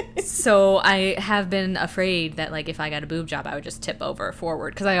 So I have been afraid that like if I got a boob job, I would just tip over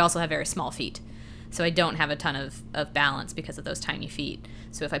forward because I also have very small feet. So I don't have a ton of balance because of those tiny feet.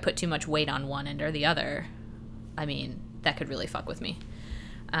 So if I put too much weight on one end or the other, I mean, that could really fuck with me.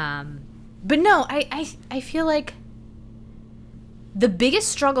 But no, I feel like the biggest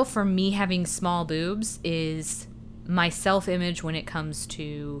struggle for me having small boobs is my self-image when it comes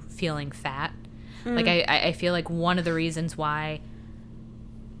to feeling fat. Like, I feel like one of the reasons why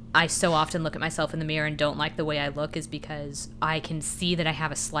I so often look at myself in the mirror and don't like the way I look is because I can see that I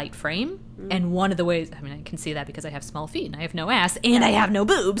have a slight frame. And one of the ways, I mean, I can see that because I have small feet and I have no ass and I have no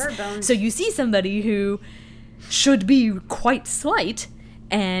boobs. Bird bones. So you see somebody who should be quite slight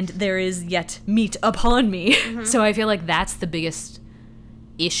and there is yet meat upon me. So I feel like that's the biggest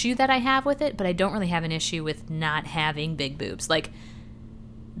issue that I have with it, but I don't really have an issue with not having big boobs. Like,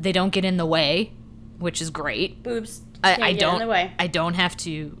 they don't get in the way, which is great. Boobs I can't get in the way. I don't have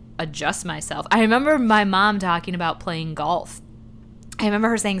to adjust myself. I remember my mom talking about playing golf. I remember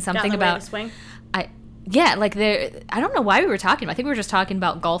her saying Got in something the way of about the swing. yeah, like I don't know why we were talking about. I think we were just talking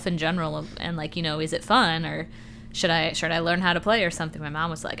about golf in general and like, you know, is it fun or should I learn how to play or something? My mom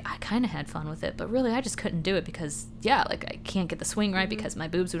was like, I kind of had fun with it, but really I just couldn't do it because yeah, like I can't get the swing right because my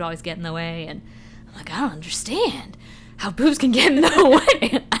boobs would always get in the way, and I'm like, I don't understand how boobs can get in the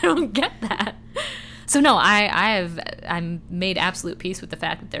way. I don't get that. So no, I'm made absolute peace with the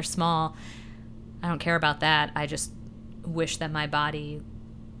fact that they're small. I don't care about that. I just wish that my body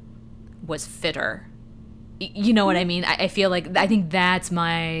was fitter. You know what I mean? I feel like, I think that's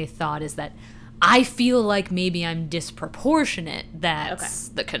my thought, is that I feel like maybe I'm disproportionate. That's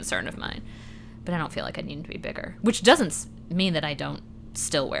the concern of mine. But I don't feel like I need to be bigger, which doesn't mean that I don't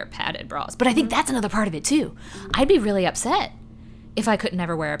still wear padded bras. But I think that's another part of it too. I'd be really upset if I could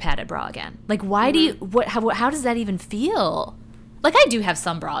never wear a padded bra again. Like, why do you, how does that even feel? Like, I do have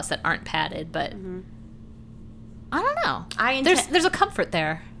some bras that aren't padded, but I don't know. There's a comfort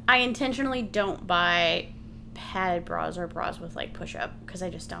there. I intentionally don't buy padded bras or bras with like push up because I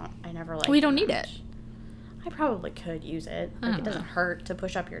just don't. I never like. We don't need it. I probably could use it. Like, it doesn't hurt to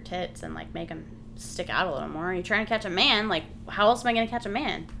push up your tits and like make them stick out a little more. Are you trying to catch a man? Like, how else am I going to catch a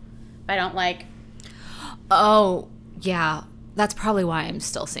man if I don't like? Oh yeah, that's probably why I'm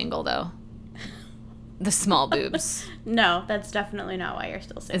still single though. The small boobs. No, that's definitely not why you're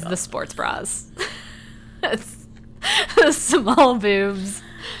still single. Is the sports bras. It's the small boobs.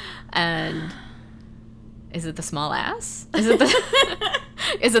 And is it the small ass? Is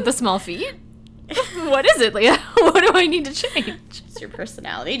it the small feet? What is it, Leah? What do I need to change? It's your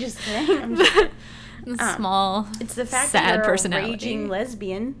personality. Just kidding. I'm just kidding. Small, It's the fact sad that you're personality. a raging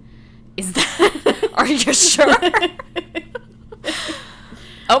lesbian. Is that? Are you sure?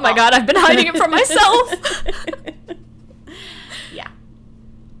 Oh my God, I've been hiding it from myself. Yeah.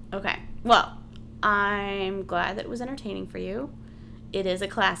 Okay. Well, I'm glad that it was entertaining for you. It is a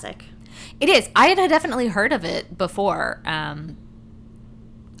classic. It is. I had definitely heard of it before.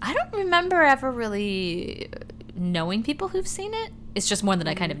 I don't remember ever really knowing people who've seen it. It's just one that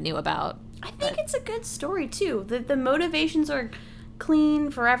I kind of knew about. I think it's a good story, too. The motivations are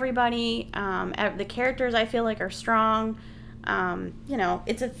clean for everybody. The characters, I feel like, are strong. You know,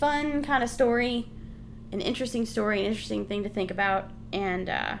 it's a fun kind of story, an interesting story, an interesting thing to think about. And,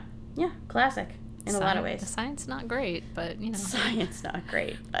 yeah, classic in a lot of ways. The science not great, but, you know. Science not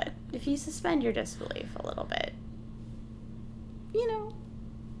great, but if you suspend your disbelief a little bit, you know,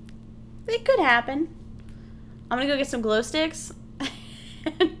 it could happen. I'm gonna go get some glow sticks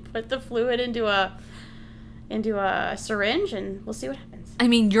and put the fluid into a syringe, and we'll see what happens. I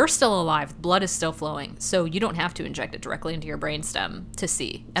mean, you're still alive. Blood is still flowing, so you don't have to inject it directly into your brainstem to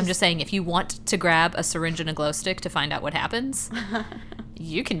see. I'm just saying, if you want to grab a syringe and a glow stick to find out what happens,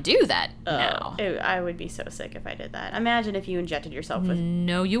 you can do that now. I would be so sick if I did that. Imagine if you injected yourself with...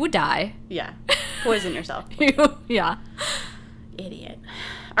 No, you would die. Yeah. Poison yourself. Yeah. Idiot.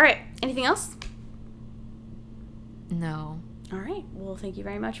 All right. Anything else? No. All right. Well, thank you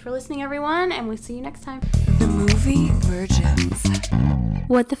very much for listening, everyone, and we'll see you next time. The Movie Virgins.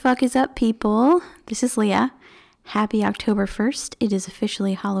 What the fuck is up, people? This is Leah. Happy October 1st. It is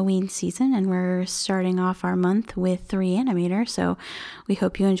officially Halloween season, and we're starting off our month with Reanimator, so we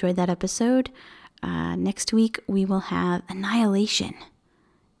hope you enjoyed that episode. Next week, we will have Annihilation.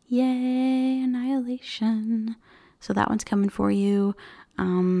 Yay, Annihilation. So that one's coming for you.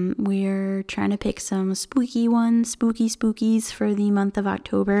 We're trying to pick some spooky ones, spookies for the month of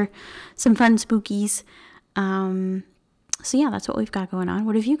October. Some fun spookies. So yeah, that's what we've got going on.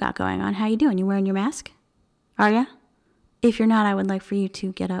 What have you got going on? How you doing? You wearing your mask? Are ya? If you're not, I would like for you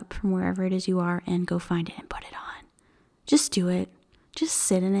to get up from wherever it is you are and go find it and put it on. Just do it. Just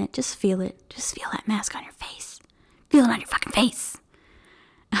sit in it. Just feel it. Just feel that mask on your face. Feel it on your fucking face.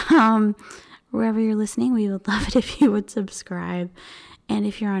 Wherever you're listening, we would love it if you would subscribe. And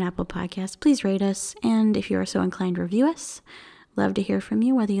if you're on Apple Podcasts, please rate us. And if you are so inclined, review us. Love to hear from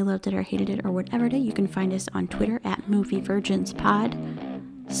you, whether you loved it or hated it or whatever it is. You can find us on Twitter at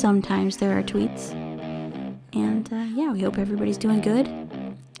MovieVirginsPod. Sometimes there are tweets. And yeah, we hope everybody's doing good,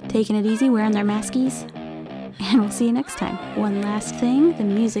 taking it easy, wearing their maskies. And we'll see you next time. One last thing, the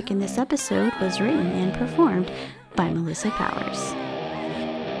music in this episode was written and performed by Melissa Powers.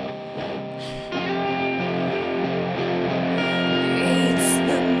 It's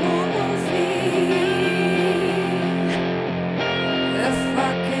the movie. The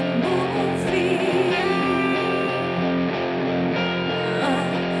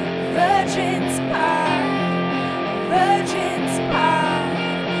Virgins Pod. Virgins Pod.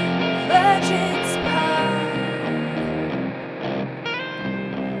 Virgins Pod.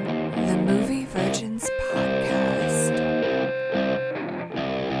 The movie